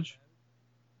Savage.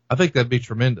 I think that'd be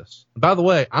tremendous. And by the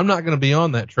way, I'm not going to be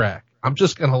on that track. I'm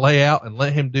just going to lay out and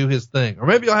let him do his thing. Or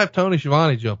maybe I'll have Tony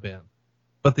Schiavone jump in.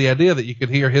 But the idea that you could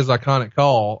hear his iconic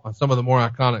call on some of the more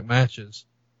iconic matches,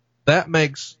 that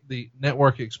makes the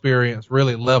network experience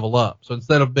really level up. So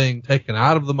instead of being taken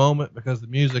out of the moment because the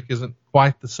music isn't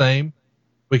quite the same,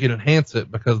 we can enhance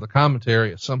it because the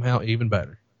commentary is somehow even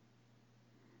better.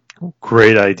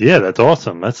 Great idea. That's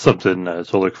awesome. That's something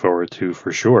to look forward to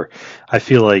for sure. I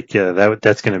feel like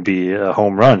that's going to be a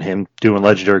home run, him doing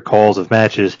legendary calls of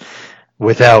matches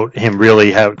without him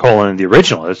really calling the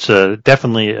original. It's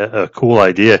definitely a cool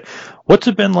idea. What's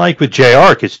it been like with JR?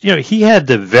 Because, you know, he had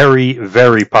the very,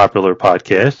 very popular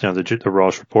podcast, you know, the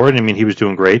Ross Report. I mean, he was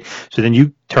doing great. So then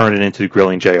you turn it into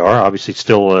Grilling JR. Obviously, it's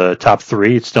still top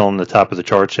 3. It's still on the top of the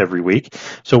charts every week.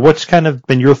 So what's kind of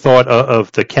been your thought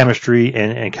of the chemistry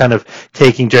and kind of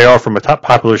taking JR from a top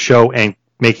popular show and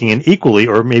making an equally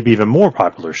or maybe even more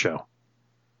popular show?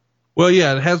 Well,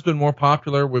 yeah, it has been more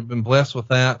popular. We've been blessed with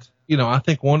that. You know, I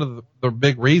think one of the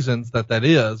big reasons that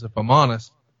is, if I'm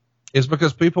honest, is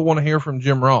because people want to hear from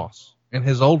Jim Ross. In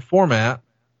his old format,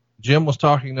 Jim was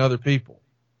talking to other people.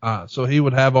 So he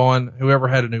would have on whoever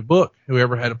had a new book,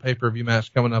 whoever had a pay-per-view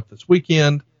match coming up this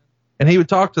weekend, and he would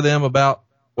talk to them about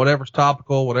whatever's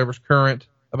topical, whatever's current,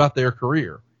 about their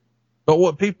career. But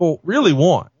what people really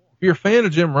want, if you're a fan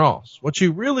of Jim Ross, what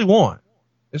you really want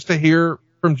is to hear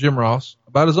from Jim Ross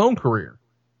about his own career.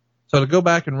 So to go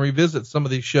back and revisit some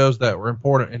of these shows that were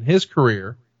important in his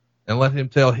career and let him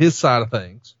tell his side of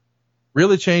things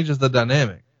really changes the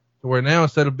dynamic to where now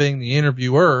instead of being the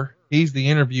interviewer, he's the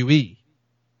interviewee.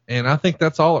 And I think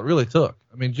that's all it really took.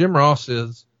 I mean, Jim Ross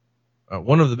is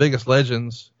one of the biggest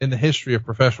legends in the history of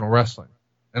professional wrestling.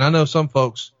 And I know some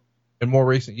folks in more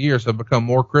recent years have become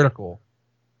more critical,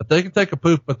 but they can take a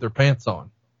poop with their pants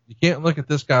on. You can't look at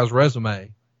this guy's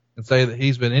resume and say that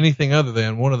he's been anything other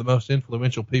than one of the most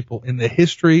influential people in the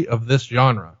history of this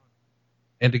genre.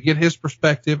 And to get his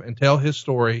perspective and tell his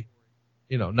story,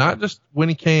 you know, not just when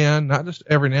he can, not just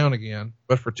every now and again,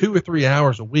 but for 2 or 3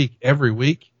 hours a week, every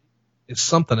week, is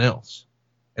something else.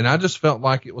 And I just felt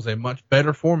like it was a much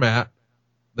better format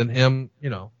than him, you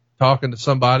know, talking to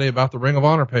somebody about the Ring of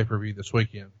Honor pay-per-view this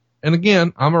weekend. And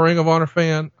again, I'm a Ring of Honor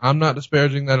fan. I'm not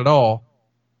disparaging that at all.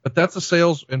 But that's a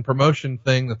sales and promotion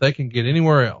thing that they can get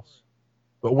anywhere else.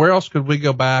 But where else could we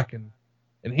go back and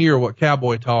hear what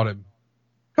Cowboy taught him?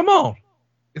 Come on.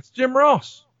 It's Jim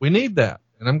Ross. We need that.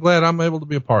 And I'm glad I'm able to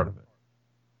be a part of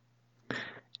it.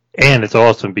 And it's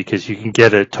awesome because you can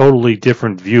get a totally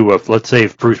different view of, let's say,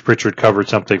 if Bruce Pritchard covered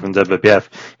something from WWF,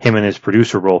 him in his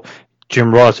producer role.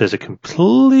 Jim Ross has a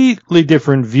completely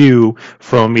different view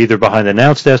from either behind the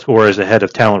announce desk or as a head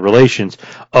of talent relations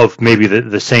of maybe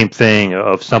the same thing,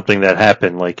 of something that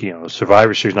happened, like,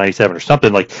 Survivor Series 97 or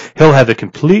something. Like, he'll have a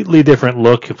completely different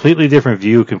look, completely different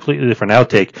view, completely different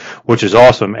outtake, which is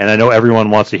awesome. And I know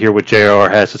everyone wants to hear what JR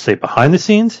has to say behind the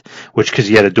scenes, because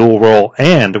he had a dual role,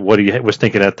 and what he was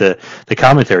thinking at the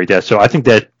commentary desk. So I think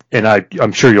that, and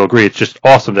I'm sure you'll agree, it's just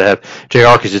awesome to have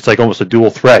JR, because it's like almost a dual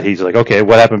threat. He's like, okay,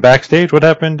 what happened backstage? What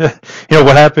happened?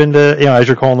 What happened? As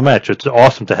you're calling the match. It's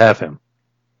awesome to have him.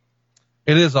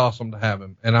 It is awesome to have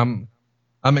him, and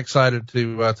I'm excited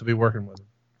to be working with him.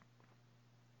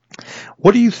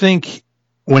 What do you think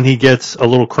when he gets a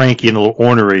little cranky and a little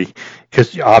ornery?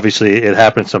 Because obviously it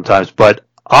happens sometimes, but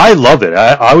I love it.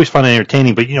 I always find it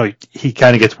entertaining, but he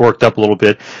kind of gets worked up a little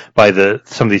bit by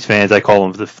some of these fans. I call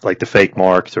them the fake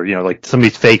marks, or like some of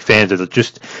these fake fans that are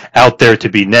just out there to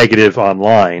be negative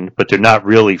online, but they're not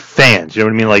really fans. You know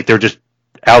what I mean? Like, they're just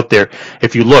out there.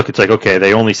 If you look, it's like, okay,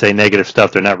 they only say negative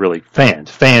stuff. They're not really fans.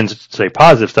 Fans say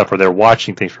positive stuff, or they're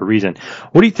watching things for a reason.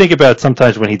 What do you think about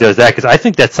sometimes when he does that? Because I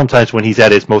think that's sometimes when he's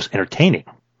at his most entertaining.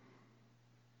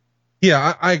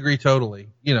 Yeah, I agree totally.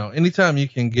 Anytime you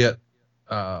can get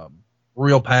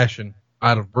real passion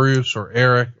out of Bruce or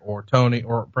Eric or Tony,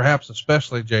 or perhaps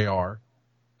especially JR,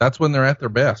 that's when they're at their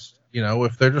best.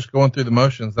 If they're just going through the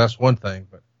motions, that's one thing,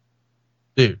 but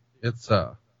dude, it's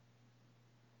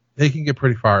they can get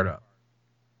pretty fired up.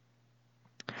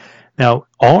 Now,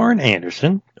 Arn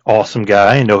Anderson, awesome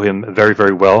guy. I know him very,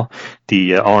 very well.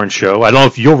 The Arn show. I don't know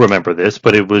if you'll remember this,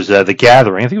 but it was The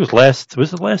Gathering. I think it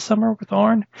was last summer with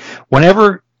Arn?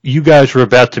 Whenever you guys were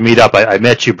about to meet up, I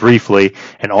met you briefly,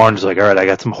 and Arn's like, all right, I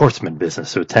got some Horseman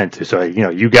business to attend to. So,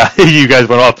 you guys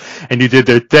went off and you did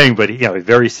their thing, but,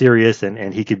 very serious,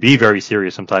 and he could be very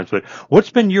serious sometimes. But what's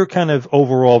been your kind of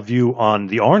overall view on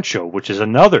the Arn show, which is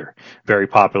another very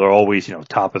popular, always,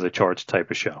 top of the charts type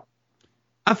of show?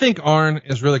 I think Arn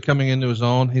is really coming into his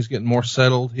own. He's getting more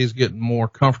settled. He's getting more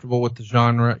comfortable with the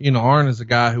genre. Arn is a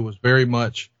guy who was very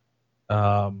much,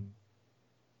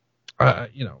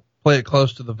 play it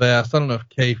close to the vest. I don't know if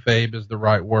kayfabe is the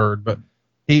right word, but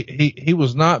he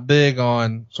was not big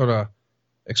on sort of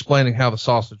explaining how the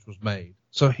sausage was made.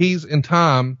 So he's in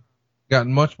time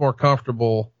gotten much more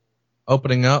comfortable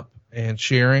opening up and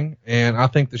sharing, and I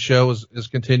think the show is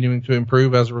continuing to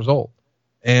improve as a result.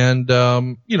 And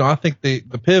I think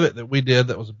the pivot that we did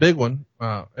that was a big one,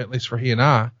 at least for he and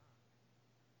I,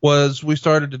 was we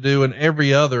started to do an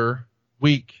every other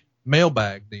week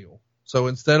mailbag deal. So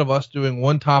instead of us doing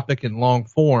one topic in long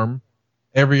form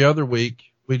every other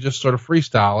week, we just sort of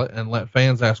freestyle it and let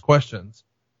fans ask questions.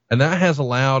 And that has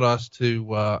allowed us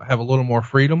to have a little more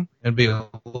freedom and be a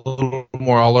little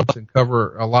more all over and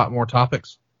cover a lot more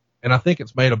topics. And I think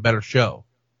it's made a better show.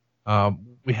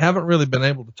 We haven't really been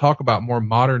able to talk about more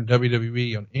modern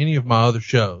WWE on any of my other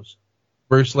shows.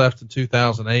 Bruce left in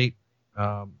 2008,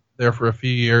 there for a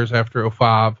few years after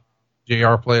 05.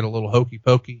 JR played a little hokey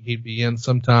pokey. He'd be in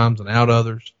sometimes and out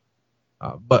others.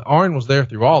 But Arn was there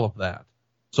through all of that.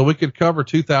 So we could cover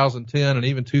 2010 and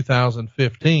even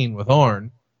 2015 with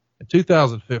Arn. In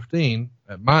 2015,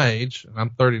 at my age, and I'm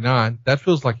 39, that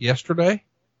feels like yesterday.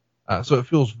 So it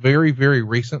feels very, very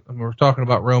recent. I mean, we're talking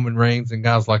about Roman Reigns and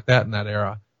guys like that in that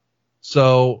era.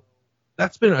 So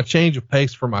that's been a change of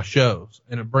pace for my shows,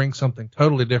 and it brings something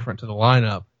totally different to the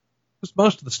lineup. Because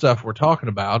most of the stuff we're talking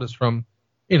about is from,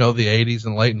 the 80s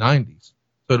and late 90s.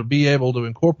 So to be able to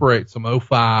incorporate some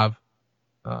 05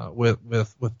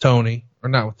 with Tony, or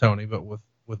not with Tony, but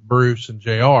with Bruce and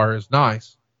JR is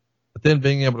nice. But then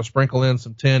being able to sprinkle in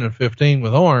some 10 and 15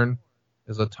 with Arn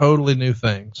is a totally new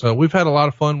thing. So we've had a lot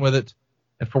of fun with it.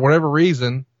 And for whatever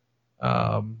reason,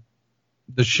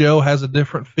 the show has a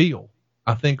different feel.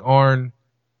 I think Arn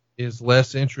is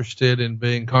less interested in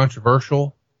being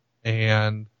controversial,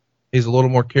 and he's a little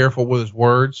more careful with his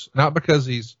words, not because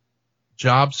he's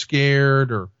job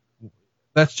scared, or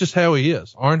that's just how he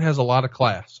is. Arn has a lot of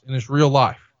class in his real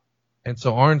life. And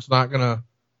so Arn's not going to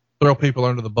throw people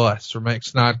under the bus or make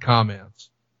snide comments.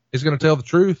 He's going to tell the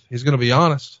truth. He's going to be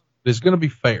honest. But he's going to be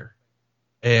fair.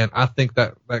 And I think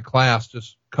that class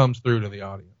just comes through to the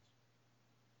audience.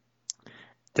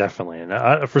 Definitely.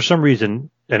 And for some reason,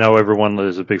 I know everyone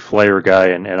is a big Flair guy,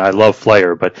 and I love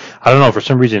Flair, but I don't know, for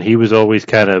some reason he was always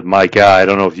kind of my guy. I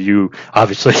don't know if you,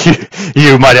 obviously,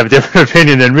 you might have a different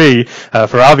opinion than me,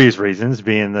 for obvious reasons,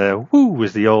 being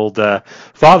was the old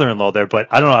father-in-law there, but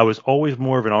I don't know, I was always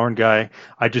more of an Arn guy.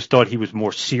 I just thought he was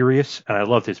more serious, and I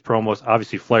loved his promos.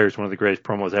 Obviously, Flair is one of the greatest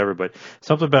promos ever, but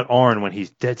something about Arn when he's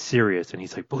dead serious, and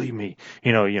he's like, believe me,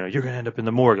 you're going to end up in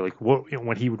the morgue. Like,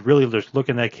 when he would really just look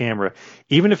in that camera,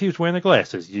 even if he was wearing the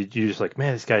glasses, you're just like,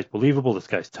 man, this guy's believable. This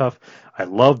guy's tough. I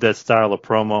love that style of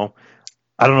promo.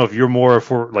 I don't know if you're more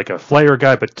for like a Flair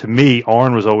guy, but to me,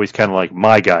 Arn was always kind of like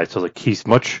my guy. So like he's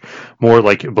much more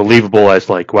like believable as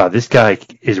like, wow, this guy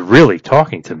is really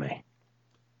talking to me.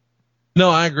 No,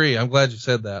 I agree. I'm glad you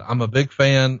said that. I'm a big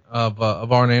fan of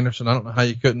Arn Anderson. I don't know how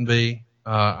you couldn't be.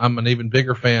 I'm an even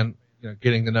bigger fan,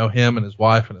 getting to know him and his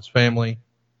wife and his family.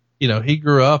 He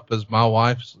grew up as my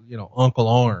wife's, Uncle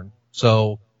Arn.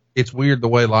 So it's weird the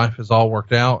way life has all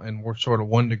worked out, and we're sort of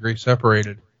 1 degree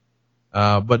separated.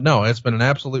 But no, it's been an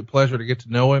absolute pleasure to get to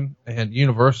know him. And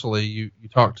universally, you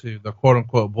talk to the quote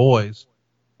unquote boys.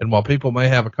 And while people may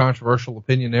have a controversial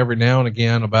opinion every now and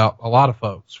again about a lot of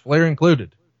folks, Flair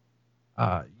included,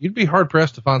 you'd be hard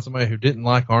pressed to find somebody who didn't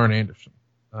like Arn Anderson.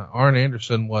 Arn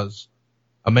Anderson was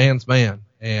a man's man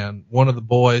and one of the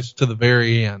boys to the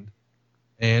very end,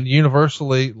 and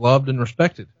universally loved and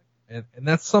respected. And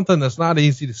that's something that's not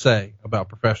easy to say about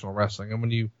professional wrestling. And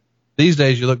when these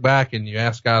days you look back and you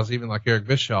ask guys even like Eric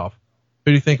Bischoff,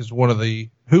 who do you think is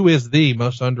who is the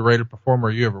most underrated performer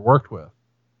you ever worked with?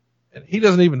 And he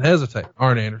doesn't even hesitate,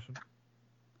 Arn Anderson,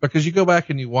 because you go back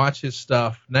and you watch his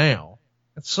stuff now,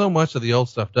 and so much of the old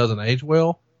stuff doesn't age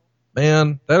well.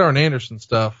 Man, that Arn Anderson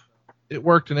stuff, it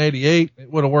worked in 88. It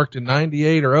would have worked in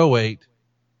 98 or 08.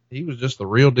 He was just the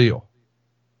real deal.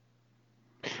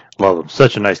 Love him.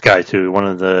 Such a nice guy too. One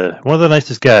of the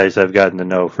nicest guys I've gotten to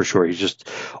know for sure. He's just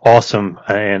awesome,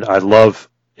 and I love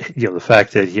the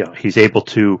fact that he's able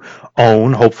to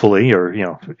own, hopefully,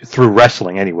 or through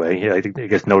wrestling anyway. I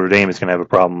guess Notre Dame is going to have a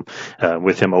problem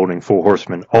with him owning Four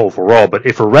Horsemen overall. But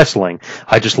if for wrestling,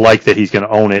 I just like that he's going to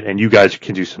own it, and you guys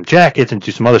can do some jackets and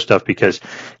do some other stuff because,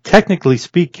 technically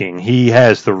speaking, he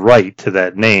has the right to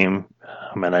that name.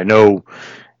 And I know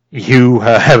you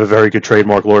have a very good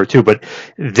trademark lawyer too, but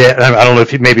I don't know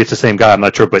if maybe it's the same guy. I'm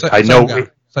not sure, but I know.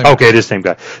 It is the same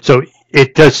guy. So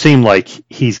it does seem like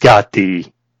he's got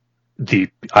the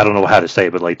I don't know how to say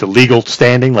it, but like the legal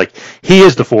standing. Like he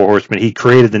is the Four Horsemen. He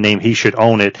created the name. He should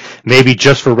own it, maybe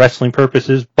just for wrestling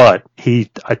purposes. But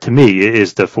he, to me,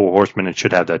 is the Four Horsemen and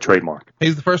should have that trademark.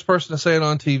 He's the first person to say it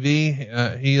on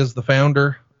TV. He is the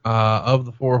founder of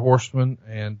the Four Horsemen,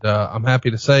 and I'm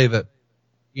happy to say that.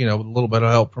 With a little bit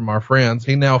of help from our friends,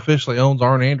 he now officially owns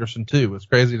Arn Anderson too. It's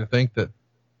crazy to think that,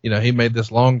 he made this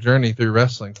long journey through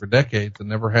wrestling for decades and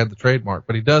never had the trademark,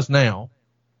 but he does now.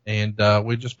 And,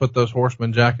 we just put those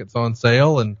Horseman jackets on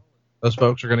sale, and those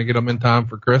folks are going to get them in time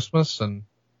for Christmas. And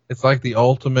it's like the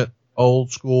ultimate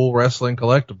old school wrestling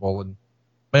collectible. And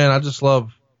man, I just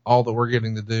love all that we're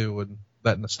getting to do in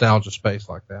that nostalgia space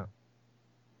like that.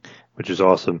 Which is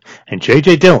awesome. And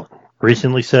J.J. Dillon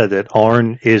recently said that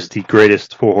Arn is the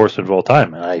greatest Four Horsemen of all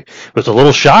time. And I was a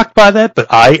little shocked by that, but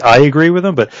I agree with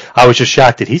him. But I was just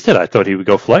shocked that he said, I thought he would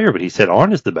go Flair, but he said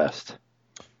Arn is the best.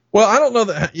 Well, I don't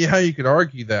know how you could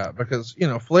argue that because,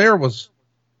 Flair was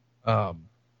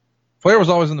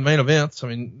always in the main events. I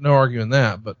mean, no arguing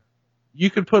that, but you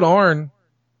could put Arn,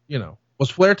 was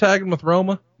Flair tagging with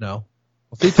Roma? No.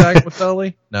 Was he tagging with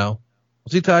Ole? No.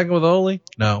 Was he tagging with Ole?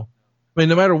 No. I mean,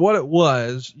 no matter what it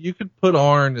was, you could put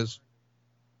Arn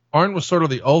was sort of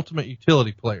the ultimate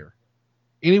utility player.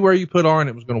 Anywhere you put Arn,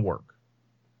 it was going to work.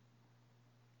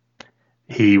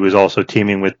 He was also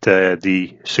teaming with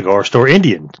the cigar store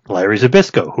Indian, Larry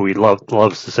Zbyszko, who he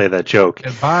loves to say that joke.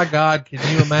 And by God, can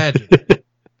you imagine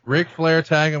Ric Flair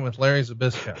tagging with Larry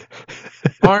Zbyszko?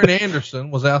 Arn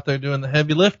Anderson was out there doing the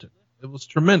heavy lifting. It was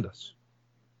tremendous.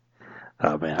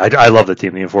 Oh man, I love the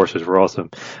team. The Enforcers were awesome.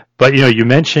 But you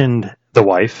mentioned the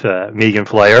wife, Megan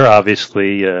Flair,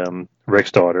 obviously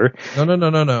Rick's daughter.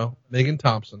 No. Megan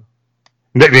Thompson.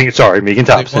 Megan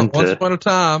Thompson.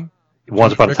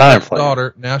 Once upon a time, Flair.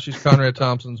 Daughter. Now she's Conrad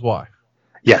Thompson's wife.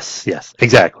 Yes,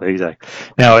 exactly.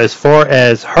 Now, as far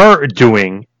as her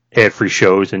doing ad-free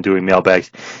shows and doing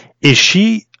mailbags, is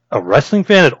she a wrestling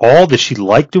fan at all? Does she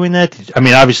like doing that?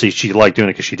 Obviously she liked doing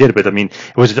it because she did it, but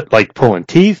was it like pulling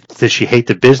teeth? Did she hate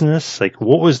the business? Like,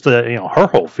 what was her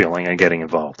whole feeling on getting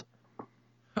involved?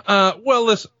 Well,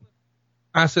 listen,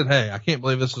 I said, hey, I can't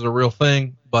believe this is a real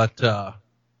thing, but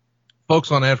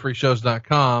folks on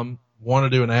adfreeshows.com want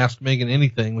to do an Ask Megan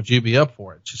Anything. Would you be up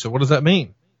for it? She said, what does that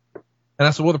mean? And I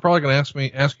said, well, they're probably going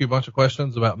to ask you a bunch of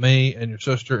questions about me and your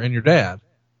sister and your dad,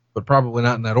 but probably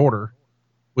not in that order.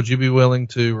 Would you be willing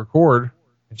to record?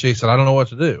 And she said, I don't know what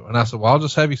to do. And I said, well, I'll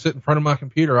just have you sit in front of my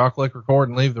computer. I'll click record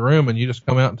and leave the room, and you just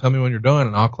come out and tell me when you're done,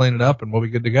 and I'll clean it up and we'll be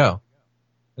good to go.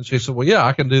 And she said, well, yeah,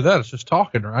 I can do that. It's just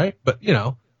talking, right? But,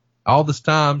 all this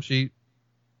time she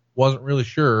wasn't really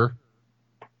sure.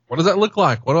 What does that look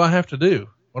like? What do I have to do?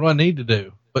 What do I need to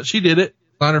do? But she did it.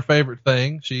 It's not her favorite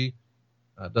thing. She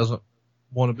doesn't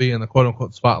want to be in the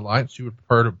quote-unquote spotlight. She would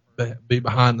prefer to be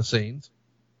behind the scenes.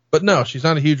 But no, she's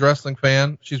not a huge wrestling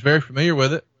fan. She's very familiar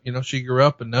with it. She grew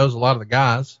up and knows a lot of the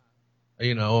guys.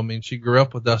 She grew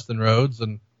up with Dustin Rhodes,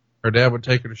 and her dad would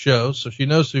take her to shows, so she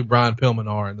knows who Brian Pillman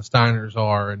are and the Steiners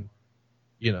are. And,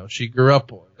 she grew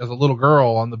up as a little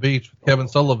girl on the beach with Kevin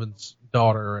Sullivan's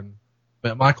daughter and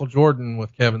met Michael Jordan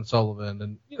with Kevin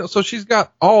Sullivan. And, so she's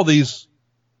got all these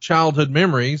childhood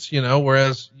memories,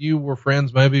 whereas you were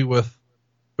friends maybe with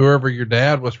whoever your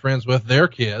dad was friends with, their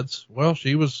kids. Well,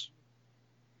 she was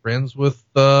friends with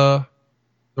the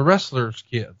wrestlers'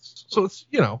 kids. So it's,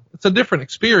 it's a different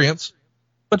experience,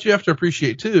 but you have to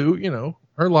appreciate too,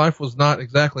 her life was not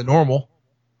exactly normal.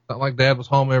 It's not like Dad was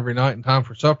home every night in time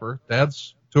for supper.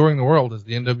 Dad's touring the world as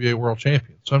the NWA World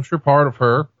Champion. So I'm sure part of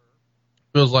her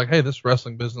feels like, hey, this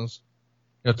wrestling business,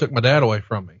 took my dad away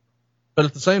from me. But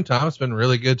at the same time, it's been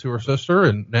really good to her sister,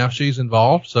 and now she's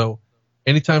involved. So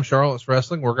anytime Charlotte's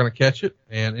wrestling, we're going to catch it.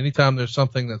 And anytime there's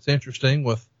something that's interesting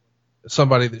with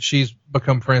somebody that she's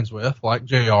become friends with, like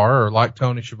JR or like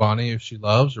Tony Schiavone, if she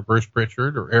loves, or Bruce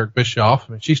Pritchard or Eric Bischoff.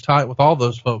 She's tight with all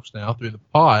those folks now through the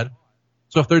pod.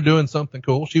 So if they're doing something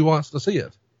cool, she wants to see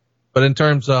it. But in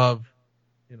terms of,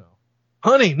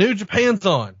 honey, New Japan's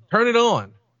on, turn it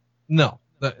on. No,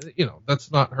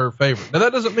 that's not her favorite. Now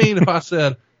that doesn't mean if I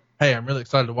said, hey, I'm really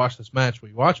excited to watch this match, will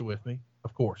you watch it with me?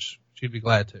 Of course, she'd be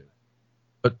glad to.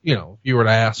 But, if you were to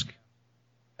ask,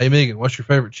 hey, Megan, what's your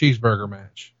favorite cheeseburger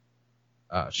match?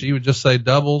 She would just say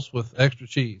doubles with extra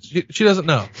cheese. She doesn't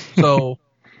know. So,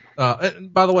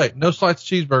 and by the way, No Slights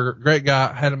Cheeseburger, great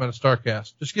guy, had him at a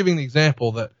StarCast. Just giving the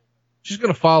example that she's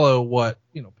going to follow what,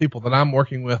 people that I'm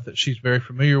working with that she's very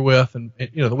familiar with and,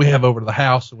 that we have over to the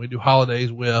house and we do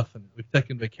holidays with and we've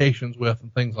taken vacations with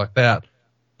and things like that.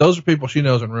 Those are people she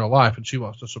knows in real life and she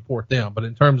wants to support them. But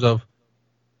in terms of,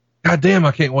 God damn,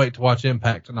 I can't wait to watch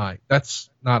Impact tonight, that's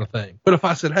not a thing. But if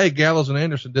I said, hey, Gallows and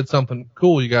Anderson did something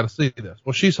cool, you got to see this.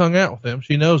 Well, she's hung out with them.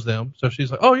 She knows them. So she's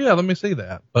like, oh, yeah, let me see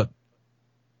that. But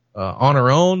on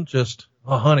her own, just,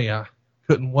 oh, honey, I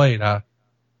couldn't wait. I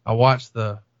watched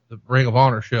the Ring of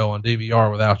Honor show on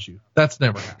DVR without you. That's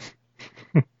never happened.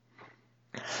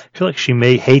 I feel like she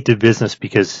may hate the business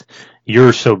because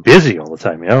you're so busy all the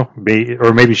time,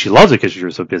 or maybe she loves it because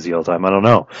you're so busy all the time. I don't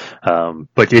know.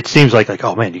 But it seems like,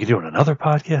 oh man, you can do it on another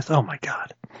podcast. Oh my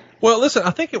God. Well, listen,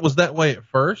 I think it was that way at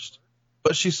first,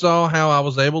 but she saw how I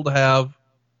was able to have,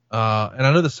 and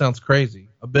I know this sounds crazy,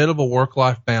 a bit of a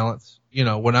work-life balance.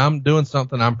 When I'm doing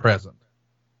something, I'm present.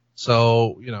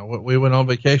 So, we went on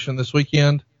vacation this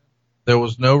weekend. There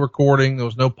was no recording. There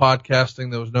was no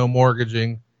podcasting. There was no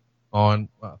mortgaging on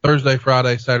Thursday,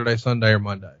 Friday, Saturday, Sunday, or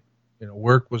Monday.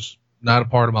 Work was not a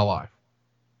part of my life.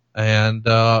 And,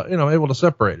 I'm able to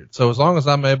separate it. So as long as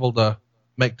I'm able to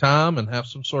make time and have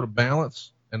some sort of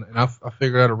balance, and I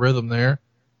figured out a rhythm there,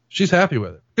 she's happy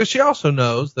with it. Because she also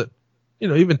knows that,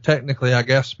 even technically, I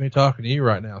guess me talking to you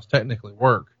right now is technically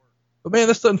work. But man,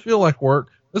 this doesn't feel like work.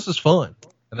 This is fun.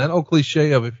 And that old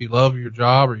cliche of if you love your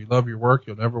job or you love your work,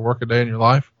 you'll never work a day in your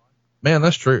life. Man,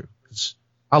 that's true.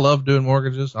 I love doing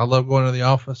mortgages. I love going to the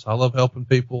office. I love helping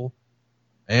people.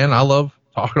 And I love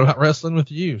talking about wrestling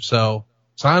with you. So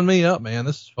sign me up, man.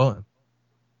 This is fun.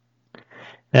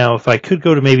 Now, if I could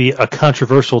go to maybe a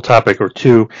controversial topic or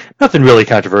two, nothing really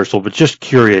controversial, but just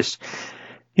curious.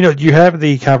 You have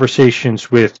the conversations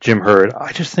with Jim Herd.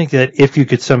 I just think that if you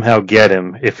could somehow get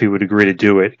him, if he would agree to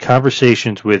do it,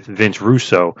 conversations with Vince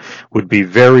Russo would be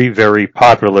very, very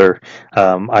popular.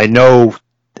 I know,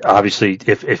 obviously,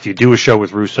 if you do a show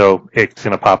with Russo, it's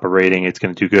going to pop a rating. It's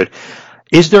going to do good.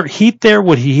 Is there heat there?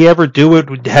 Would he ever do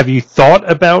it? Have you thought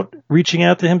about reaching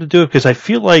out to him to do it? Because I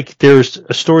feel like there's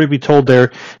a story to be told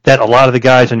there that a lot of the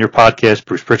guys on your podcast,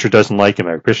 Bruce Pritchard doesn't like him,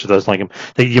 Eric Bischoff doesn't like him,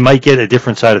 that you might get a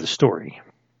different side of the story.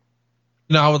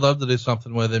 I would love to do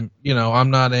something with him. I'm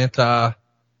not anti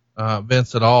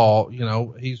Vince at all.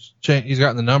 He's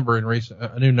gotten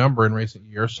a new number in recent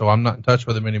years, so I'm not in touch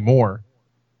with him anymore.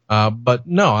 But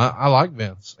no, I like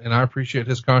Vince and I appreciate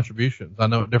his contributions. I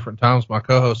know at different times my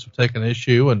co-hosts have taken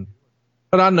issue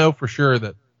but I know for sure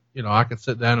that, I could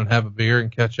sit down and have a beer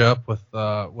and catch up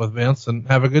with Vince and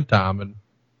have a good time. And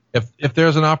if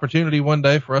there's an opportunity one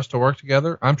day for us to work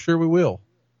together, I'm sure we will.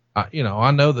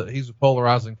 I know that he's a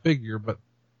polarizing figure, but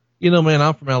man,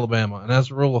 I'm from Alabama, and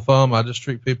as a rule of thumb, I just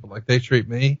treat people like they treat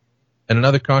me. And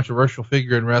another controversial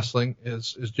figure in wrestling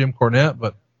is Jim Cornette,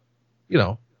 but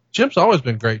Jim's always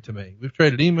been great to me. We've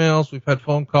traded emails, we've had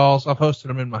phone calls, I've hosted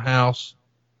him in my house.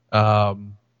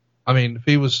 If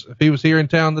he was here in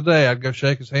town today, I'd go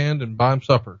shake his hand and buy him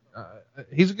supper.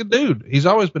 He's a good dude. He's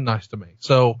always been nice to me.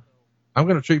 So I'm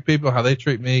going to treat people how they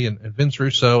treat me, and Vince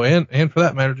Russo and for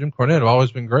that matter, Jim Cornette have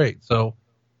always been great. So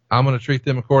I'm going to treat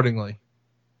them accordingly.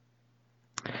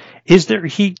 Is there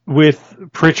heat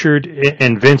with Pritchard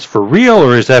and Vince for real,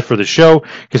 or is that for the show?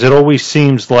 Because it always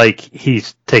seems like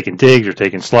he's taking digs or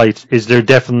taking slights. Is there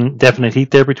definite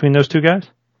heat there between those two guys?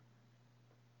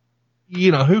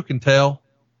 Who can tell?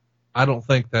 I don't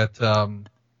think that,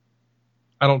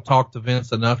 I don't talk to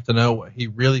Vince enough to know what he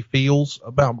really feels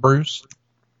about Bruce,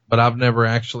 but I've never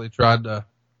actually tried to,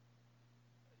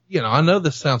 I know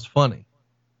this sounds funny,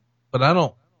 but I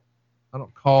don't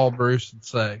call Bruce and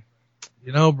say,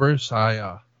 Bruce,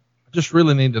 I just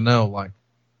really need to know, like,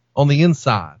 on the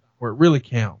inside, where it really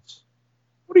counts,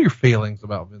 what are your feelings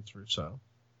about Vince Russo?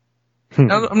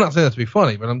 Now, I'm not saying that to be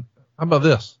funny, but how about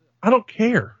this? I don't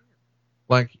care.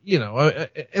 Like,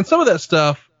 and some of that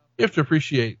stuff you have to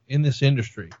appreciate in this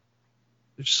industry.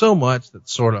 There's so much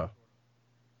that's sort of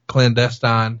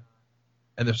clandestine,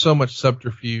 and there's so much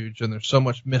subterfuge, and there's so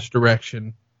much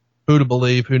misdirection. Who to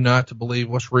believe, who not to believe,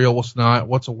 what's real, what's not,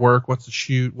 what's a work, what's a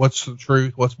shoot, what's the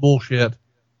truth, what's bullshit.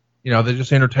 They're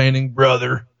just entertaining,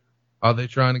 brother. Are they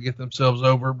trying to get themselves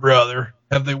over, brother?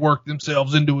 Have they worked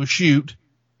themselves into a shoot?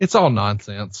 It's all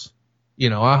nonsense.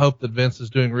 I hope that Vince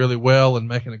is doing really well and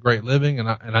making a great living, and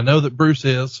I know that Bruce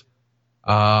is,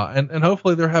 and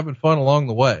hopefully they're having fun along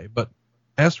the way. But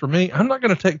as for me, I'm not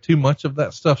going to take too much of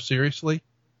that stuff seriously,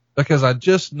 because I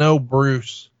just know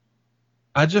Bruce.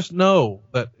 I just know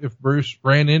that if Bruce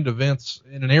ran into Vince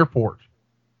in an airport,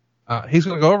 he's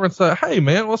going to go over and say, "Hey,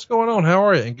 man, what's going on? How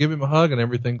are you?" and give him a hug, and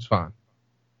everything's fine.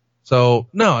 So,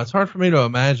 no, it's hard for me to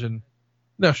imagine.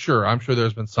 Now, sure, I'm sure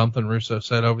there's been something Russo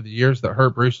said over the years that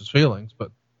hurt Bruce's feelings,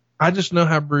 but I just know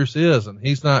how Bruce is, and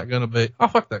he's not going to be, "Oh,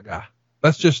 fuck that guy."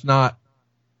 That's not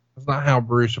how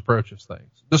Bruce approaches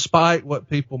things. Despite what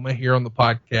people may hear on the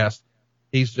podcast,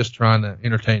 he's just trying to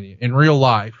entertain you. In real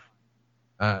life,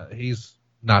 he's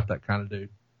not that kind of dude.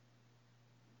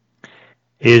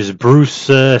 Is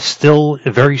Bruce still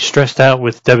very stressed out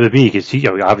with WWE? Because he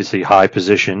obviously high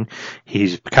position.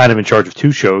 He's kind of in charge of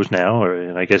two shows now,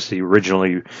 and I guess he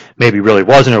originally maybe really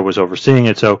wasn't or was overseeing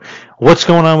it. So what's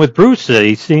going on with Bruce?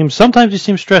 Sometimes he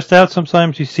seems stressed out.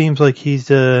 Sometimes he seems like he's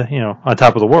on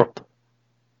top of the world.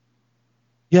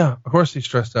 Yeah, of course he's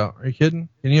stressed out. Are you kidding?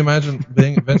 Can you imagine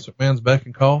being at Vince McMahon's beck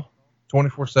and call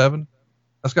 24/7?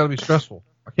 That's got to be stressful.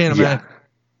 I can't imagine.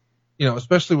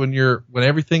 Especially when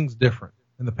everything's different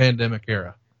in the pandemic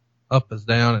era. Up is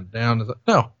down and down is up.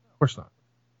 No, of course not.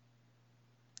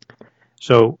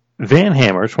 So Van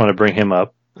Hammer, I just want to bring him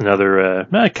up, another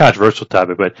not a controversial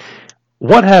topic, but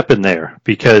what happened there?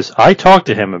 Because I talked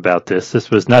to him about this.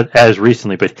 This was not as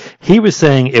recently, but he was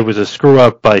saying it was a screw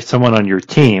up by someone on your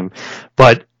team,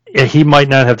 but he might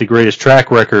not have the greatest track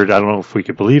record. I don't know if we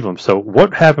could believe him. So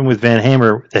what happened with Van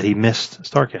Hammer that he missed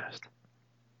StarCast?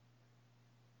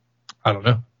 I don't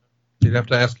know. You'd have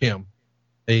to ask him.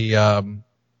 He got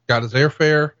his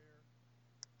airfare,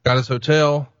 got his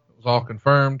hotel. It was all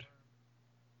confirmed.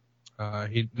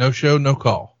 No show, no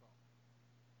call.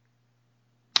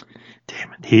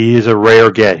 Damn it. He is a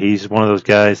rare get. He's one of those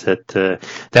guys that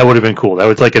would have been cool. That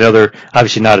was like another,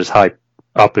 obviously not as high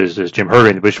up as Jim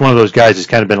Hurd, but it's one of those guys that's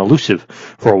kind of been elusive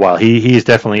for a while. He is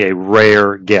definitely a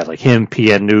rare get. Like him,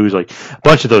 PN News, like a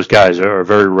bunch of those guys are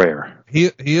very rare. He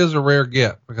is a rare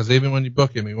get, because even when you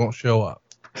book him, he won't show up.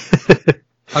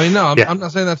 I'm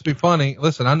not saying that to be funny.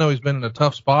 Listen, I know he's been in a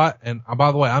tough spot, and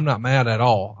by the way, I'm not mad at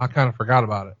all. I kind of forgot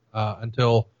about it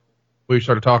until we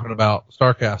started talking about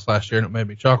StarCast last year, and it made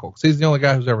me chuckle, because he's the only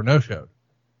guy who's ever no-showed.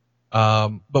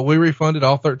 But we refunded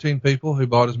all 13 people who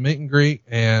bought his meet and greet,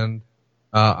 and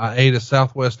I ate his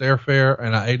Southwest airfare,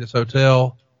 and I ate his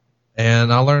hotel,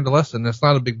 and I learned a lesson. It's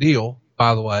not a big deal,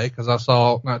 by the way, because I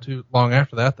saw not too long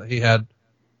after that he had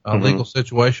a legal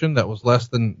situation that was less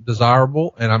than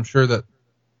desirable, and I'm sure that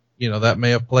that may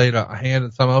have played a hand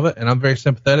in some of it, and I'm very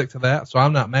sympathetic to that, so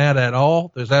I'm not mad at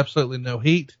all. There's absolutely no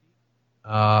heat.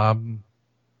 I'm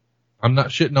not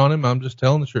shitting on him. I'm just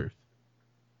telling the truth.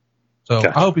 So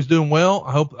I hope he's doing well.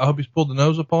 I hope he's pulled the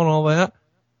nose up on all that,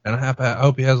 and I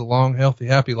hope he has a long, healthy,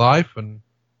 happy life, and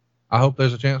I hope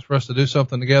there's a chance for us to do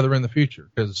something together in the future,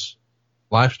 because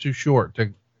life's too short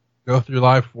to go through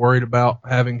life worried about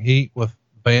having heat with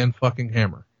Van fucking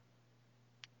Hammer.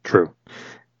 True.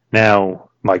 Now,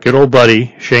 my good old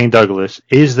buddy, Shane Douglas,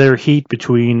 is there heat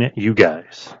between you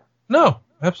guys? No,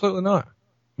 absolutely not.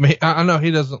 I mean, I know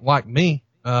he doesn't like me.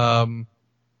 He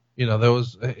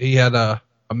had a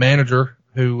manager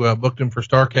who booked him for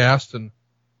StarCast, and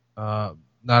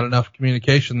not enough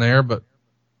communication there. But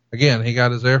again, he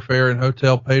got his airfare and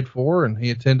hotel paid for, and he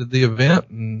attended the event,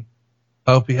 and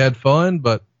I hope he had fun.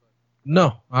 But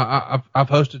no, I've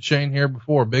hosted Shane here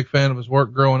before. Big fan of his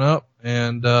work growing up,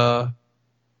 and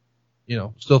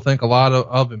still think a lot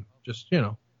of him. Just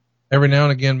every now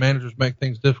and again, managers make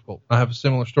things difficult. I have a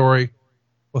similar story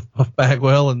with Puff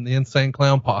Bagwell and the Insane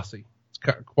Clown Posse. It's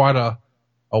quite a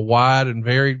wide and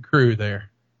varied crew there.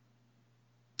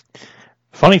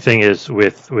 Funny thing is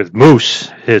with Moose,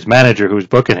 his manager who's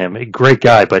booking him, a great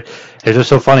guy, but it's just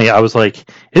so funny. I was like,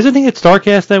 isn't he at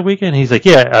StarCast that weekend? He's like,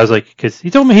 yeah. I was like, because he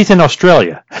told me he's in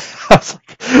Australia. I was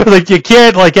like, you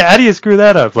can't, like, how do you screw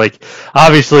that up? Like,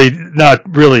 obviously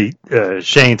not really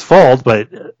Shane's fault, but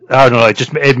I don't know.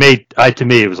 To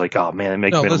me, it was like, oh man, it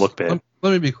makes me look bad.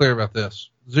 Let me be clear about this.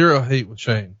 Zero heat with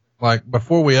Shane. Like,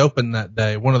 before we opened that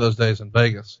day, one of those days in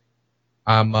Vegas,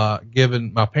 I'm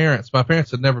giving my parents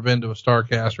had never been to a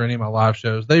StarCast or any of my live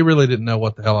shows. They really didn't know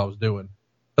what the hell I was doing.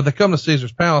 But they come to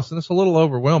Caesar's Palace, and it's a little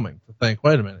overwhelming to think,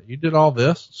 wait a minute, you did all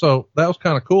this? So that was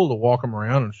kind of cool to walk them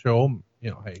around and show them,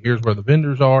 hey, here's where the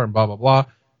vendors are and blah, blah, blah.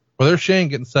 Well, there's Shane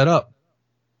getting set up.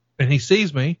 And he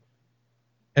sees me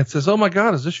and says, oh, my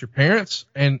God, is this your parents?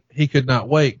 And he could not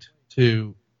wait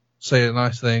to say a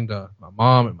nice thing to my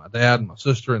mom and my dad and my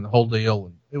sister and the whole deal.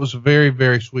 And it was a very,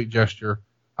 very sweet gesture.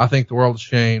 I think the world of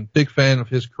Shane. Big fan of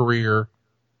his career.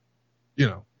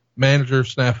 Manager,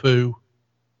 snafu.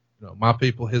 My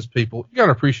people, his people. You got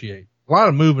to appreciate a lot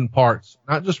of moving parts,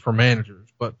 not just for managers,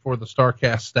 but for the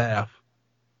StarCast staff.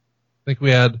 I think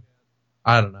we had,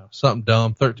 I don't know, something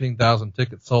dumb, 13,000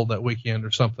 tickets sold that weekend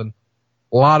or something.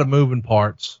 A lot of moving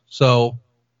parts. So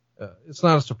it's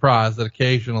not a surprise that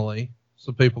occasionally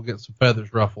some people get some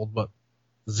feathers ruffled, but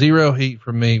zero heat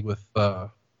from me with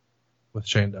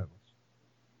Shane Douglas.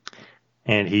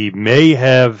 And he may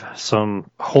have some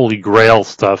Holy Grail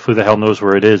stuff. Who the hell knows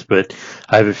where it is? But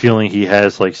I have a feeling he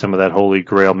has like some of that Holy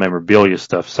Grail memorabilia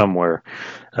stuff somewhere.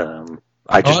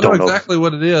 I just don't know exactly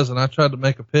what it is. And I tried to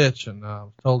make a pitch, and I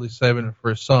was told he's saving it for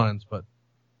his sons. But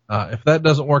if that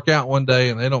doesn't work out one day,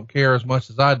 and they don't care as much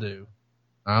as I do,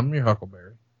 I'm your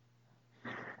Huckleberry.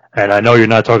 And I know you're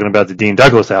not talking about the Dean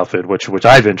Douglas outfit, which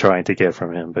I've been trying to get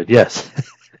from him. But yes.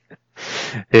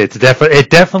 It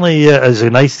definitely is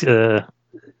a nice, I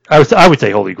would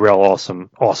say Holy Grail,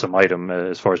 awesome item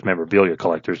as far as memorabilia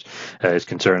collectors is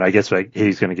concerned. I guess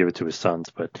he's going to give it to his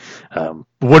sons, but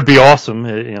would be awesome,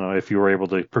 if you were able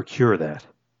to procure that.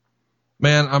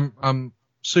 Man, I'm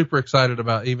super excited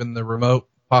about even the remote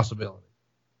possibility.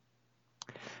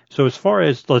 So as far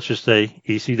as, let's just say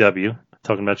ECW,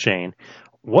 talking about Shane,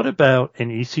 what about an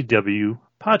ECW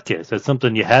podcast? That's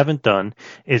something you haven't done.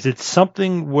 Is it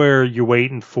something where you're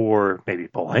waiting for maybe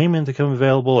Paul Heyman to come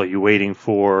available? Are you waiting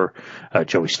for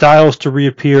Joey Styles to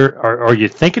reappear? Are you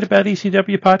thinking about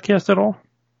ECW podcast at all?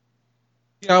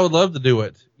 Yeah, I would love to do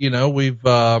it.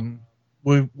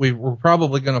 We're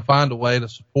probably going to find a way to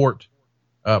support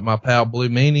my pal Blue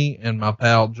Meanie and my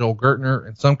pal Joel Gertner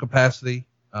in some capacity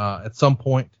at some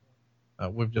point.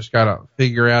 We've just got to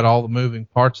figure out all the moving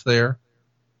parts there.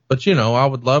 But, I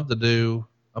would love to do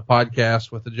a podcast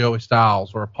with a Joey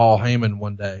Styles or a Paul Heyman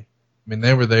one day. I mean,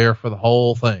 they were there for the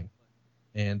whole thing.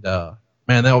 And,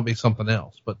 man, that would be something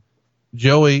else. But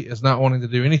Joey is not wanting to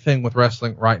do anything with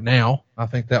wrestling right now. I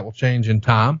think that will change in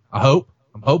time. I'm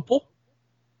hopeful.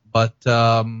 But,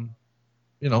 Heyman,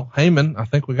 I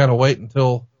think we got to wait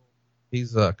until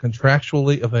he's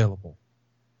contractually available.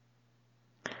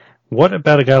 What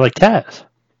about a guy like Taz?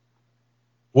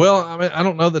 Well, I mean, I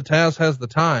don't know that Taz has the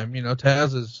time.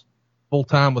 Taz is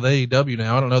full-time with AEW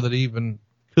now. I don't know that he even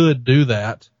could do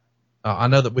that. I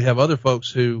know that we have other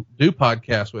folks who do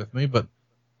podcasts with me, but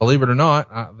believe it or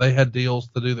not, they had deals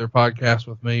to do their podcast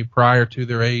with me prior to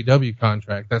their AEW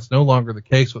contract. That's no longer the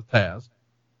case with Taz.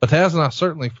 But Taz and I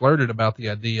certainly flirted about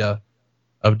the idea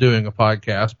of doing a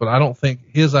podcast, but I don't think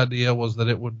his idea was that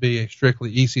it would be a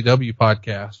strictly ECW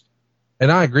podcast.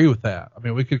 And I agree with that. I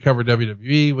mean, we could cover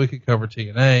WWE, we could cover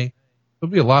TNA.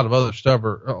 There'd be a lot of other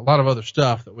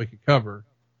stuff that we could cover.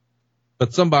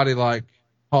 But somebody like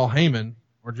Paul Heyman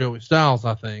or Joey Styles,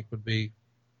 I think, would be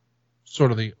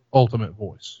sort of the ultimate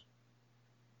voice.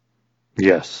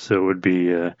 Yes, it would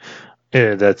be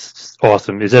Yeah, that's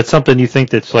awesome. Is that something you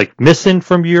think that's like missing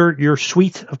from your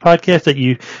suite of podcasts that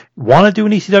you want to do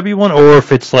an ECW one, or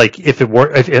if it's like if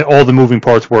all the moving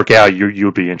parts work out,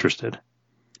 you'll be interested?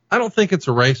 I don't think it's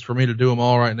a race for me to do them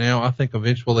all right now. I think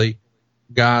eventually,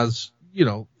 guys,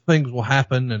 things will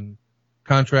happen and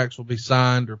contracts will be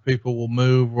signed, or people will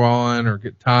move on, or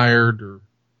get tired, or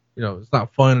it's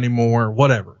not fun anymore, or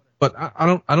whatever. But I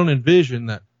don't envision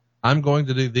that I'm going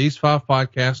to do these 5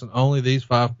 podcasts and only these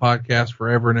 5 podcasts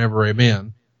forever and ever.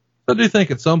 Amen. So I do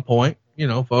think at some point,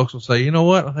 folks will say, you know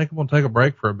what? I think I'm going to take a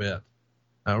break for a bit.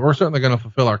 We're certainly going to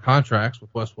fulfill our contracts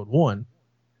with Westwood One.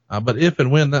 But if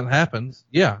and when that happens,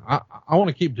 yeah, I want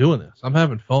to keep doing this. I'm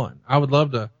having fun. I would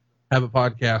love to have a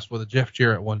podcast with a Jeff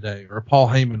Jarrett one day, or a Paul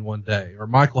Heyman one day, or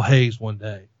Michael Hayes one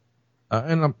day.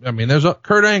 There's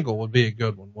Kurt Angle would be a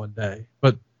good one day.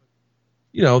 But,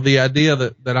 the idea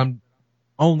that I'm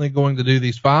only going to do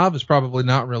these 5 is probably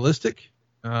not realistic.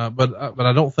 But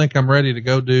I don't think I'm ready to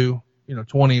go do,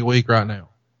 20 a week right now.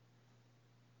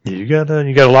 You got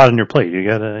a lot on your plate. You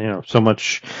got so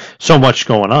much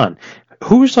going on.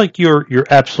 Who's like your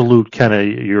absolute kind of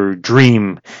your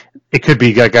dream? It could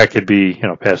be that guy could be,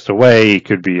 passed away. He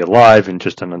could be alive and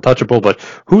just an untouchable, but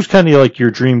who's kind of like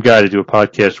your dream guy to do a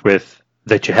podcast with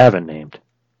that you haven't named?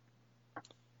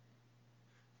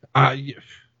 I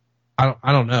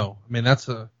don't know. I mean,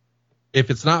 if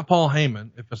it's not Paul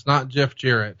Heyman, if it's not Jeff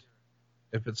Jarrett,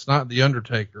 if it's not The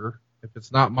Undertaker, if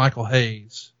it's not Michael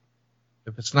Hayes,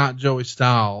 if it's not Joey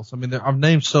Styles, I've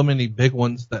named so many big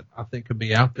ones that I think could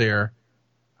be out there.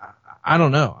 I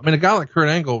don't know. A guy like Kurt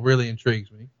Angle really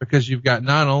intrigues me because you've got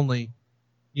not only,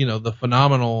 the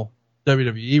phenomenal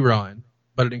WWE run,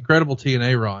 but an incredible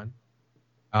TNA run.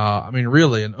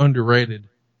 Really an underrated,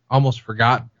 almost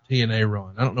forgotten TNA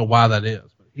run. I don't know why that is,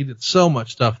 but he did so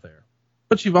much stuff there.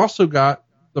 But you've also got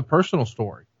the personal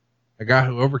story, a guy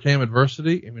who overcame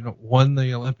adversity. Won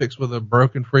the Olympics with a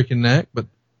broken freaking neck, but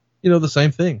the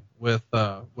same thing with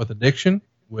addiction,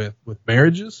 with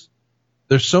marriages.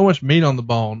 There's so much meat on the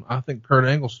bone. I think Kurt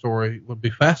Angle's story would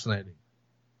be fascinating.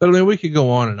 But we could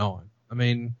go on and on.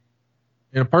 In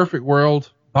a perfect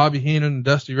world, Bobby Heenan and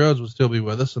Dusty Rhodes would still be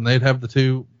with us, and they'd have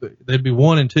they'd be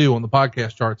 1 and 2 on the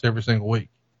podcast charts every single week.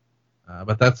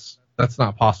 But that's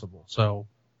not possible. So,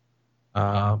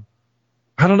 I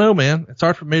don't know, man. It's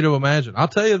hard for me to imagine. I'll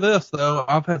tell you this though.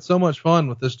 I've had so much fun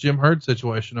with this Jim Herd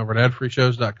situation over at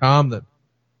adfreeshows.com that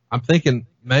I'm thinking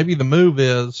maybe the move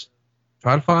is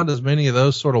try to find as many of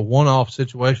those sort of one-off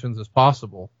situations as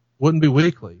possible. Wouldn't be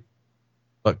weekly,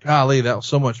 but golly, that was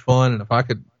so much fun. And if I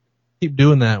could keep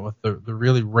doing that with the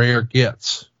really rare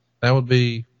gets, that'd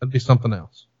be something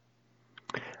else.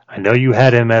 I know you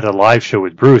had him at a live show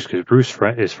with Bruce because Bruce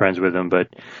is friends with him, but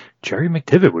Jerry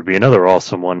McDivitt would be another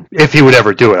awesome one if he would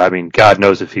ever do it. God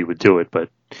knows if he would do it, but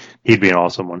he'd be an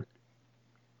awesome one.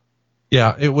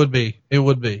 Yeah, it would be. It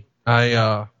would be.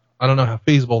 I don't know how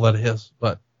feasible that is,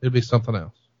 but it'd be something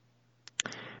else.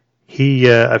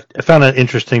 I found an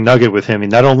interesting nugget with him.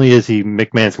 And not only is he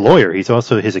McMahon's lawyer, he's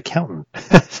also his accountant.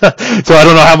 So I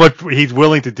don't know how much he's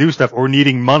willing to do stuff or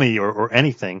needing money or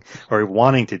anything or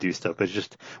wanting to do stuff. But it's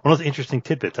just one of those interesting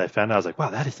tidbits I found. I was like,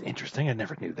 wow, that is interesting. I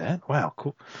never knew that. Wow,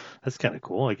 cool. That's kind of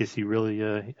cool. I guess he really,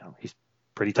 he's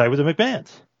pretty tight with the McMahons.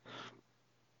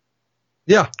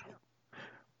 Yeah.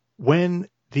 When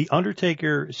the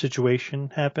Undertaker situation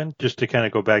happened, just to kind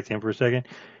of go back to him for a second,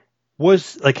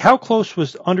 was like how close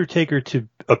was Undertaker to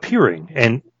appearing?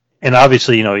 And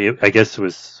obviously, I guess it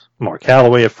was Mark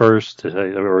Calloway at first, or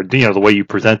the way you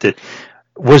present it.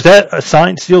 Was that a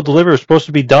signed, sealed, delivered? Supposed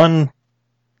to be done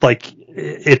like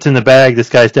it's in the bag? This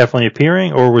guy's definitely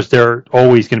appearing, or was there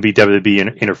always going to be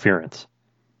WWE interference?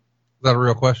 Is that a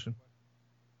real question?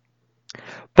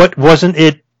 But wasn't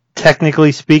it,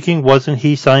 technically speaking, wasn't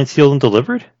he signed, sealed, and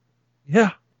delivered?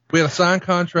 Yeah, we had a signed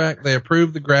contract. They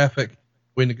approved the graphic.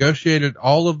 We negotiated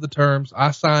all of the terms.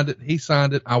 I signed it. He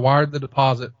signed it. I wired the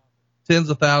deposit. Tens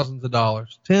of thousands of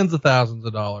dollars.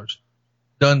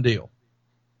 Done deal.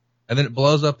 And then it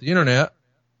blows up the internet,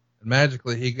 and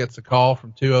magically he gets a call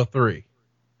from 203.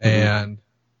 And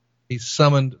he's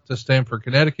summoned to Stamford,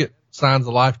 Connecticut, signs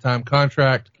a lifetime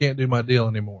contract, can't do my deal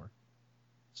anymore.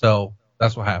 So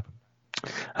that's what happened.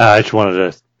 I just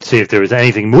wanted to see if there was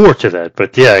anything more to that,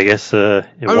 but yeah, I guess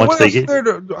once they get.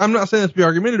 I'm not saying this to be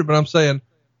argumentative, but I'm saying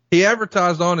he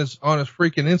advertised on his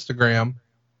freaking Instagram,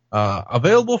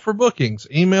 available for bookings.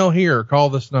 Email here, call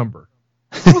this number.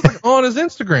 It was like on his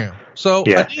Instagram, so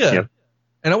yeah, I did. Yep.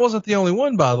 And I wasn't the only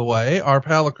one, by the way. Our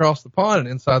pal across the pond and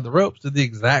Inside the Ropes did the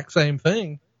exact same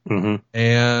thing,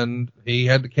 and he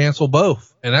had to cancel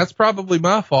both. And that's probably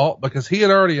my fault because he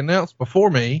had already announced before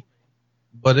me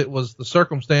but it was the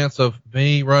circumstance of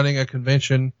me running a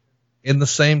convention in the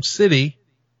same city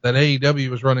that AEW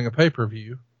was running a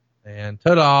pay-per-view, and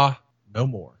ta-da, no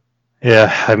more.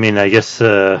 Yeah, I mean, I guess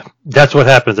that's what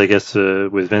happens, I guess,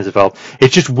 with Vince involved.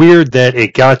 It's just weird that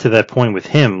it got to that point with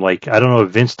him. Like, I don't know if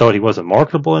Vince thought he wasn't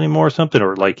marketable anymore or something,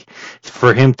 or like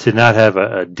for him to not have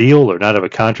a deal or not have a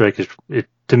contract, it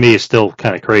to me is still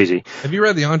kind of crazy. Have you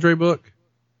read the Andre book?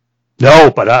 No,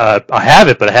 but I have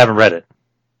it, but I haven't read it.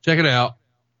 Check it out.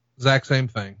 Exact same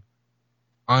thing.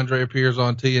 Andre appears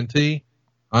on TNT.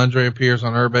 Andre appears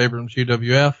on Herb Abrams'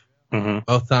 UWF. Mm-hmm.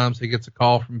 Both times he gets a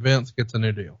call from Vince, gets a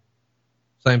new deal.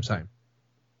 Same.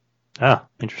 Ah,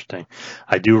 interesting.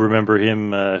 I do remember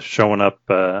him showing up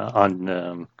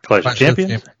on Clash of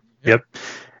Champions. Yep.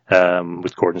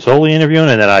 With Gordon Soley interviewing,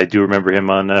 and then I do remember him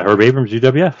on Herb Abrams'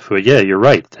 UWF. But yeah, you're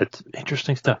right. That's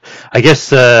interesting stuff. I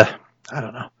guess I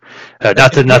don't know.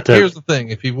 Here's the thing: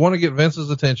 if you want to get Vince's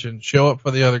attention, show up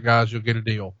for the other guys. You'll get a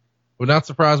deal. Would not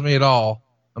surprise me at all.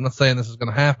 I'm not saying this is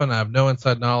going to happen. I have no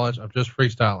inside knowledge. I'm just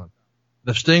freestyling.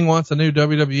 If Sting wants a new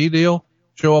WWE deal,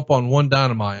 show up on one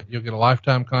Dynamite. You'll get a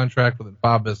lifetime contract within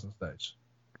 5 business days.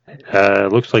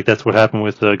 Looks like that's what happened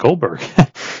with Goldberg.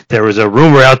 There was a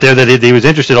rumor out there that he was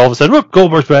interested. All of a sudden, whoop,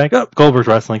 Goldberg's back. Oh, Goldberg's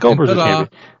wrestling. Goldberg's a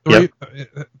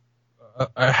champion.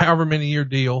 A however many year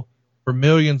deal for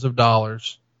millions of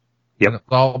dollars. Yep. And it's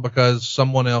all because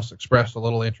someone else expressed a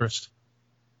little interest.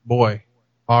 Boy,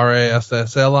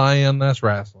 RASSLIN, that's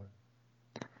wrestling.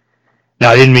 Now,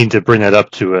 I didn't mean to bring that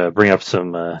up to bring up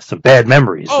some bad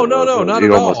memories. Oh, no, not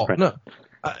at all. No.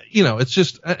 It's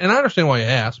just, and I understand why you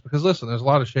ask, because listen, there's a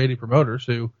lot of shady promoters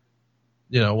who,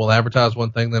 will advertise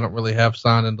one thing they don't really have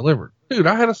signed and delivered. Dude,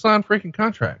 I had a signed freaking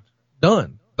contract.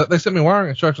 Done. They sent me wiring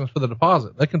instructions for the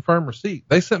deposit. They confirmed receipt.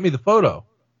 They sent me the photo.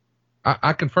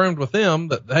 I confirmed with them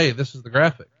that, hey, this is the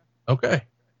graphic. Okay.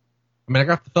 I mean, I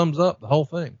got the thumbs up, the whole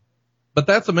thing. But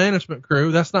that's a management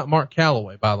crew. That's not Mark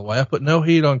Calloway, by the way. I put no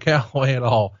heat on Calloway at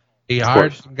all. He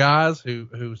hired some guys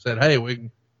who said, hey, we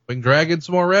can drag in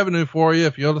some more revenue for you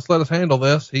if you'll just let us handle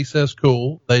this. He says,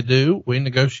 cool. They do. We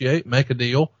negotiate, make a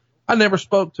deal. I never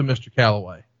spoke to Mr.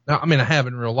 Calloway. Now, I mean, I have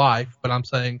in real life, but I'm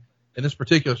saying in this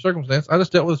particular circumstance, I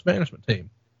just dealt with his management team.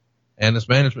 And this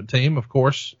management team, of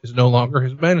course, is no longer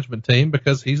his management team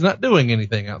because he's not doing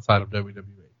anything outside of WWE.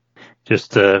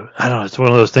 Just, I don't know, it's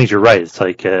one of those things, you're right. It's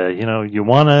like, you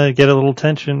want to get a little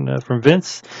attention from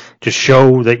Vince, just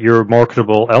show that you're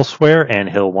marketable elsewhere and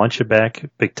he'll want you back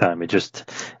big time.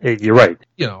 You're right.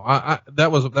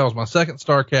 That was my second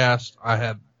StarCast. I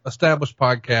had established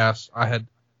podcasts. I had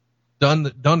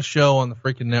done a show on the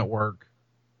freaking network.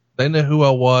 They knew who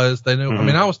I was. They knew, I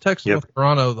mean, I was texting with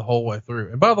Toronto the whole way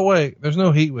through. And by the way, there's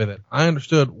no heat with it. I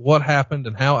understood what happened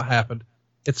and how it happened.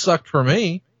 It sucked for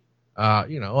me.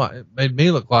 It made me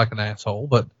look like an asshole,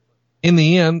 but in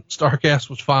the end,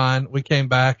 StarCast was fine. We came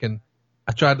back and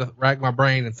I tried to rack my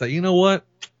brain and say, you know what?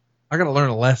 I got to learn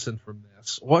a lesson from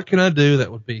this. What can I do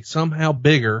that would be somehow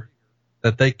bigger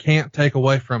that they can't take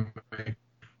away from me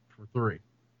for 3?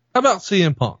 How about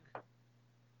CM Punk?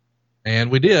 And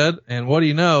we did. And what do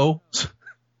you know?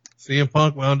 CM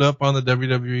Punk wound up on the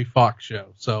WWE Fox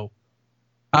show. So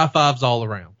high fives all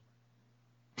around.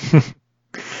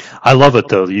 I love it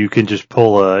though. You can just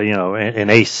pull an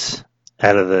ace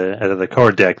out of the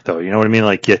card deck though. You know what I mean?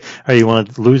 Like, you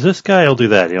want to lose this guy? I'll do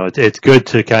that. It's good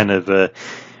to kind of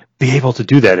be able to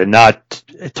do that and not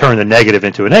turn the negative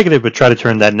into a negative, but try to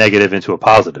turn that negative into a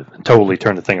positive and totally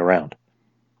turn the thing around.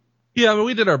 Yeah, I mean,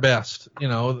 we did our best,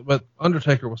 but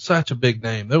Undertaker was such a big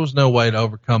name. There was no way to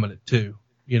overcome it too,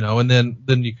 and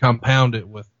then you compound it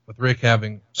with Rick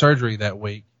having surgery that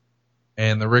week.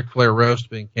 And the Ric Flair roast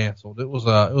being canceled. It was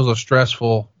a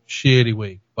stressful, shitty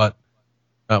week, but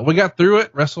we got through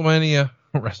it. WrestleMania,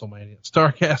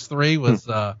 StarCast 3 was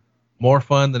more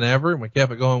fun than ever, and we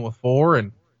kept it going with 4.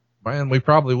 And man, we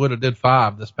probably would have did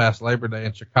 5 this past Labor Day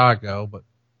in Chicago, but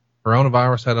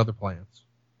coronavirus had other plans.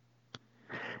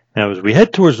 Now, as we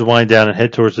head towards the wind down and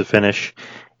head towards the finish,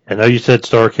 I know you said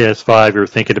StarCast 5. You were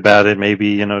thinking about it,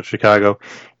 maybe Chicago.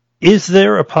 Is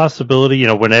there a possibility,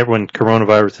 when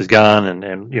coronavirus is gone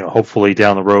and hopefully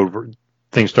down the road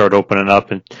things start opening up,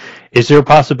 and is there a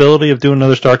possibility of doing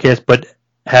another StarCast, but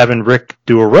having Rick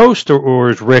do a roast,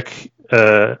 or is Rick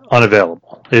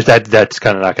unavailable? Is that's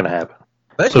kind of not going to happen?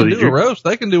 They can do a roast.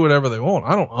 They can do whatever they want.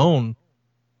 I don't own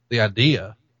the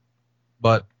idea,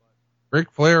 but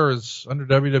Ric Flair is under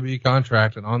WWE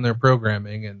contract and on their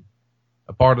programming and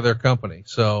a part of their company.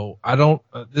 So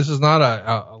this is not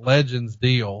a Legends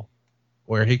deal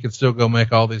where he could still go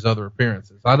make all these other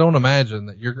appearances. I don't imagine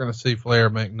that you're going to see Flair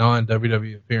make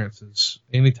non-WWE appearances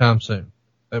anytime soon.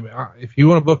 I mean, if you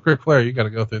want to book Ric Flair, you got to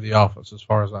go through the office, as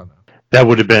far as I know. That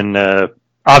would have been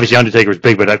obviously Undertaker was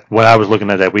big, but when I was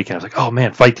looking at that weekend, I was like, oh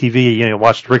man, Fight TV,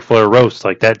 watched Ric Flair roast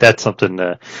like that. That's something.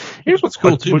 Here's what's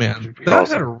cool too, man. That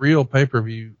awesome. had a real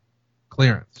pay-per-view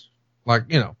clearance, like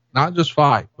not just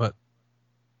Fight, but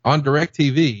on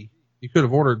DirecTV, you could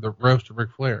have ordered the roast of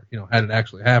Ric Flair, had it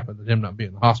actually happened and him not be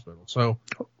in the hospital. So,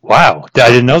 wow, I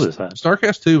didn't know this.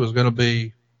 Starrcast 2 was going to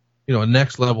be, a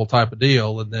next level type of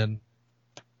deal, and then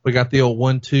we got the old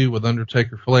 1-2 with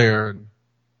Undertaker Flair, and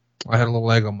I had a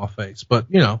little egg on my face. But,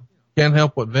 can't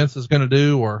help what Vince is going to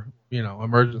do or,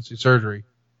 emergency surgery.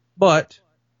 But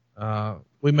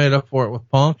we made up for it with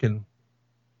Punk and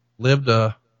lived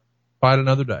to fight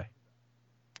another day.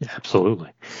 Yeah,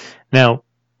 absolutely. Now,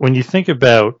 when you think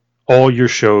about all your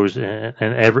shows and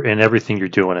everything you're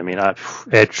doing, I mean,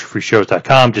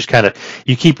 edgefreeshows.com, just kind of,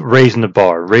 you keep raising the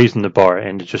bar,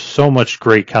 and there's just so much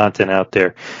great content out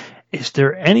there. Is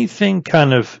there anything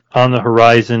kind of on the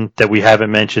horizon that we haven't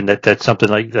mentioned that's something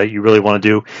like that you really want to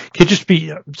do? Could just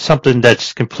be something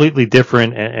that's completely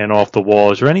different and off the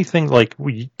wall. Is there anything like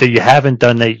that you haven't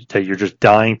done that you're just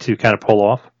dying to kind of pull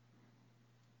off?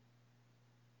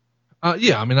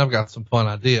 Yeah, I mean, I've got some fun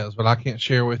ideas, but I can't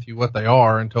share with you what they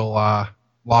are until I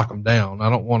lock them down. I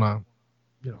don't want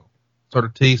to, sort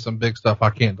of tease some big stuff I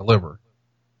can't deliver.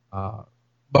 But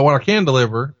what I can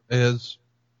deliver is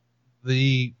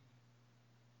the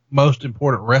most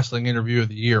important wrestling interview of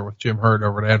the year with Jim Herd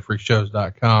over at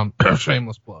adfreeshows.com.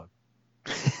 Shameless plug.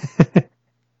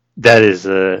 That is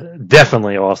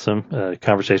definitely awesome.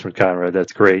 Conversation with Conrad.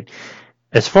 That's great.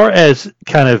 As far as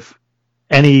kind of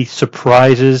any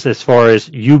surprises, as far as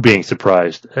you being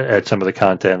surprised at some of the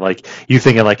content, like you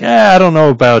thinking like, I don't know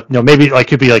about, maybe like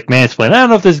could be like mansplaining. I don't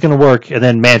know if this is going to work. And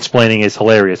then mansplaining is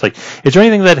hilarious. Like, is there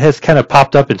anything that has kind of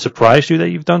popped up and surprised you that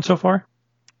you've done so far?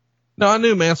 No, I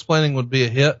knew mansplaining would be a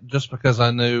hit just because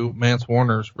I knew Mance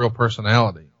Warner's real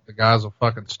personality. The guy's a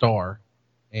fucking star.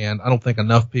 And I don't think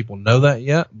enough people know that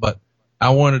yet, but I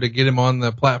wanted to get him on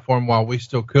the platform while we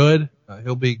still could.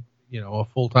 He'll be, a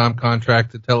full-time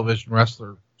contracted television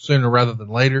wrestler sooner rather than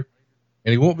later.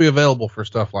 And he won't be available for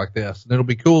stuff like this. And it'll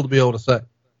be cool to be able to say,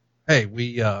 hey,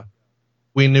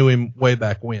 we knew him way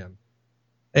back when.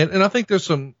 And I think there's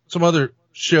some other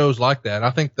shows like that. I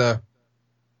think the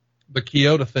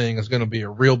Kyoto thing is going to be a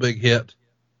real big hit.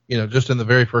 Just in the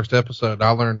very first episode, I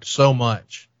learned so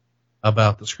much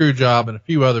about the screw job and a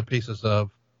few other pieces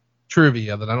of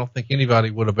trivia that I don't think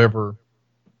anybody would have ever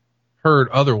heard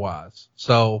otherwise.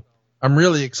 So I'm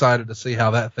really excited to see how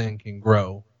that thing can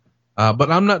grow. But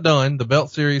I'm not done. The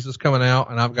belt series is coming out,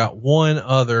 and I've got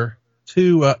I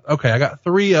got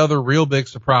 3 other real big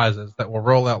surprises that will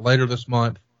roll out later this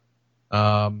month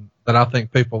that I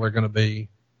think people are going to be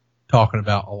talking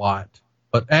about a lot.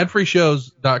 But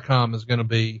adfreeshows.com is going to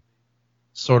be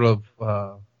sort of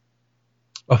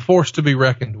a force to be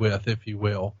reckoned with, if you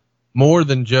will, more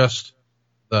than just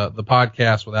the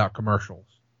podcast without commercials.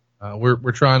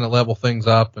 We're trying to level things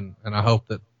up, and I hope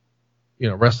that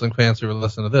wrestling fans who are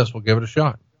listening to this will give it a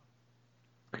shot.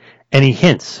 Any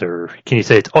hints, or can you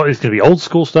say it's going to be old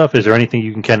school stuff? Is there anything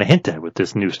you can kind of hint at with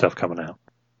this new stuff coming out?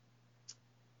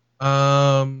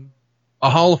 A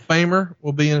Hall of Famer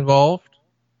will be involved.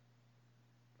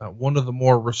 One of the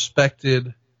more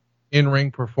respected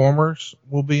in-ring performers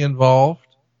will be involved.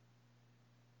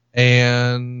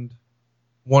 And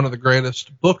one of the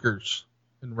greatest bookers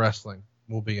in wrestling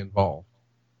will be involved.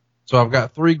 So I've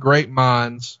got 3 great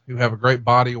minds who have a great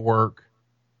body of work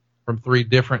from 3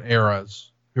 different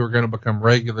eras who are going to become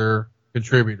regular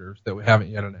contributors that we haven't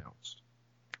yet announced.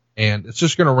 And it's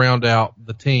just going to round out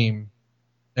the team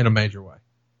in a major way.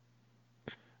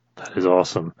 That is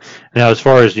awesome. Now, as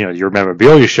far as, your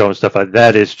memorabilia show and stuff like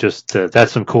that, is just,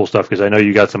 that's some cool stuff, because I know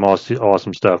you got some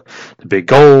awesome stuff. The big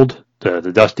gold,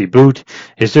 the dusty boot.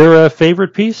 Is there a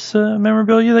favorite piece,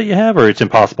 memorabilia that you have, or it's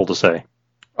impossible to say?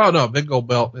 Oh no, big gold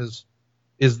belt is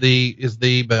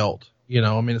the belt.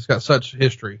 It's got such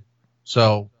history.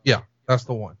 So yeah, that's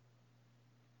the one.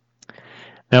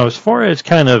 Now, as far as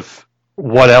kind of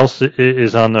what else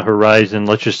is on the horizon,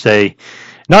 let's just say,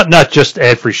 not just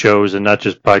ad-free shows and not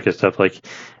just podcast stuff, like,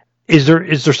 is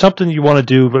there something you want to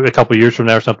do a couple of years from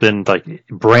now, or something like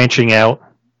branching out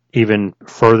even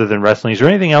further than wrestling? Is there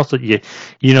anything else that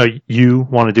you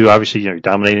want to do? Obviously,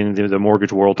 dominating the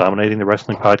mortgage world, dominating the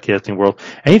wrestling podcasting world.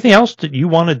 Anything else that you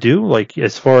want to do, like,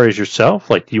 as far as yourself?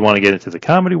 Like, do you want to get into the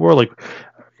comedy world? Like,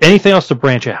 anything else to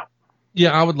branch out?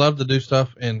 Yeah, I would love to do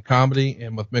stuff in comedy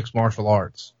and with mixed martial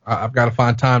arts. I've got to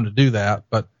find time to do that,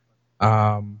 but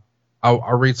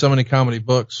I read so many comedy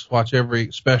books, watch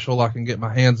every special I can get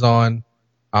my hands on.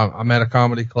 I'm at a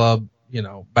comedy club,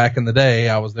 back in the day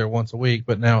I was there once a week,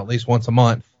 but now at least once a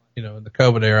month, in the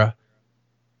COVID era.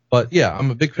 But yeah,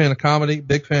 I'm a big fan of comedy,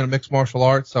 big fan of mixed martial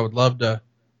arts. I would love to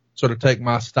sort of take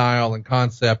my style and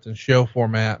concept and show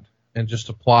format and just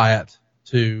apply it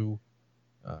to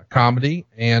comedy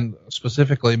and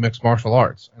specifically mixed martial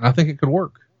arts. And I think it could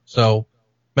work. So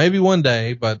maybe one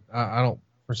day, but I don't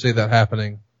foresee that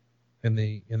happening in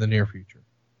the near future.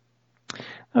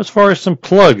 As far as some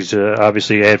plugs,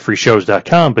 obviously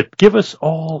adfreeshows.com, but give us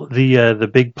all the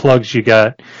big plugs you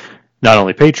got, not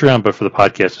only Patreon, but for the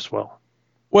podcast as well.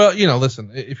 Well,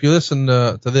 listen, if you listen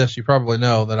to this, you probably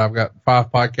know that I've got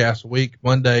 5 podcasts a week.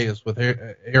 Monday is with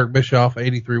Eric Bischoff,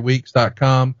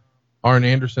 83weeks.com. Arn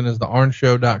Anderson is the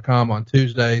arnshow.com on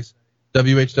Tuesdays.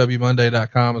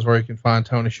 WHWmonday.com is where you can find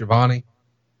Tony Schiavone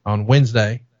on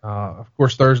Wednesday. Of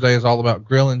course, Thursday is all about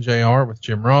Grillin' JR with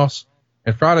Jim Ross.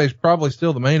 And Friday is probably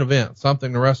still the main event,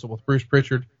 Something to Wrestle with Bruce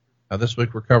Pritchard. This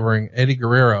week we're covering Eddie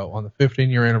Guerrero on the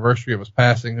 15-year anniversary of his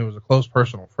passing, who was a close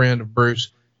personal friend of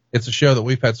Bruce. It's a show that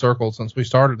we've had circled since we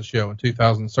started the show in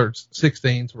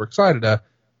 2016, so we're excited to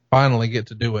finally get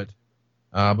to do it.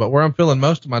 But where I'm filling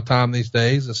most of my time these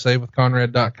days is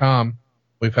SaveWithConrad.com.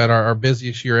 We've had our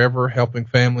busiest year ever, helping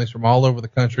families from all over the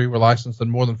country. We're licensed in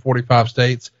more than 45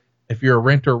 states. If you're a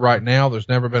renter right now, there's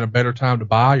never been a better time to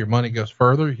buy. Your money goes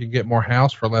further. You can get more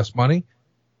house for less money.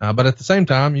 But at the same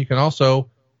time, you can also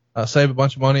save a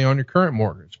bunch of money on your current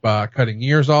mortgage by cutting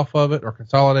years off of it or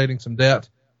consolidating some debt.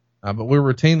 But we're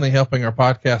routinely helping our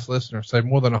podcast listeners save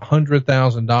more than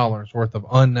 $100,000 worth of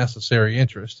unnecessary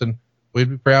interest. And we'd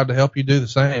be proud to help you do the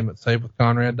same at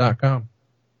SaveWithConrad.com.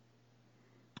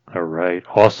 All right.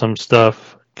 Awesome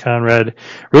stuff, Conrad.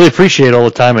 Really appreciate all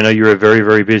the time. I know you're a very,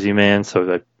 very busy man,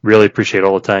 so I really appreciate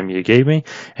all the time you gave me.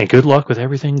 And good luck with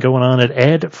everything going on at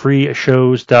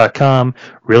adfreeshows.com.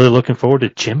 Really looking forward to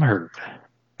Jim Herd.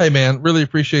 Hey, man, really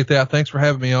appreciate that. Thanks for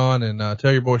having me on. And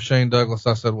tell your boy Shane Douglas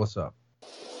I said what's up.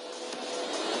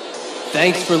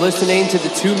 Thanks for listening to the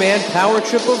two-man power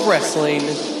trip of wrestling.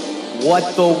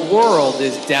 What the world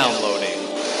is downloading.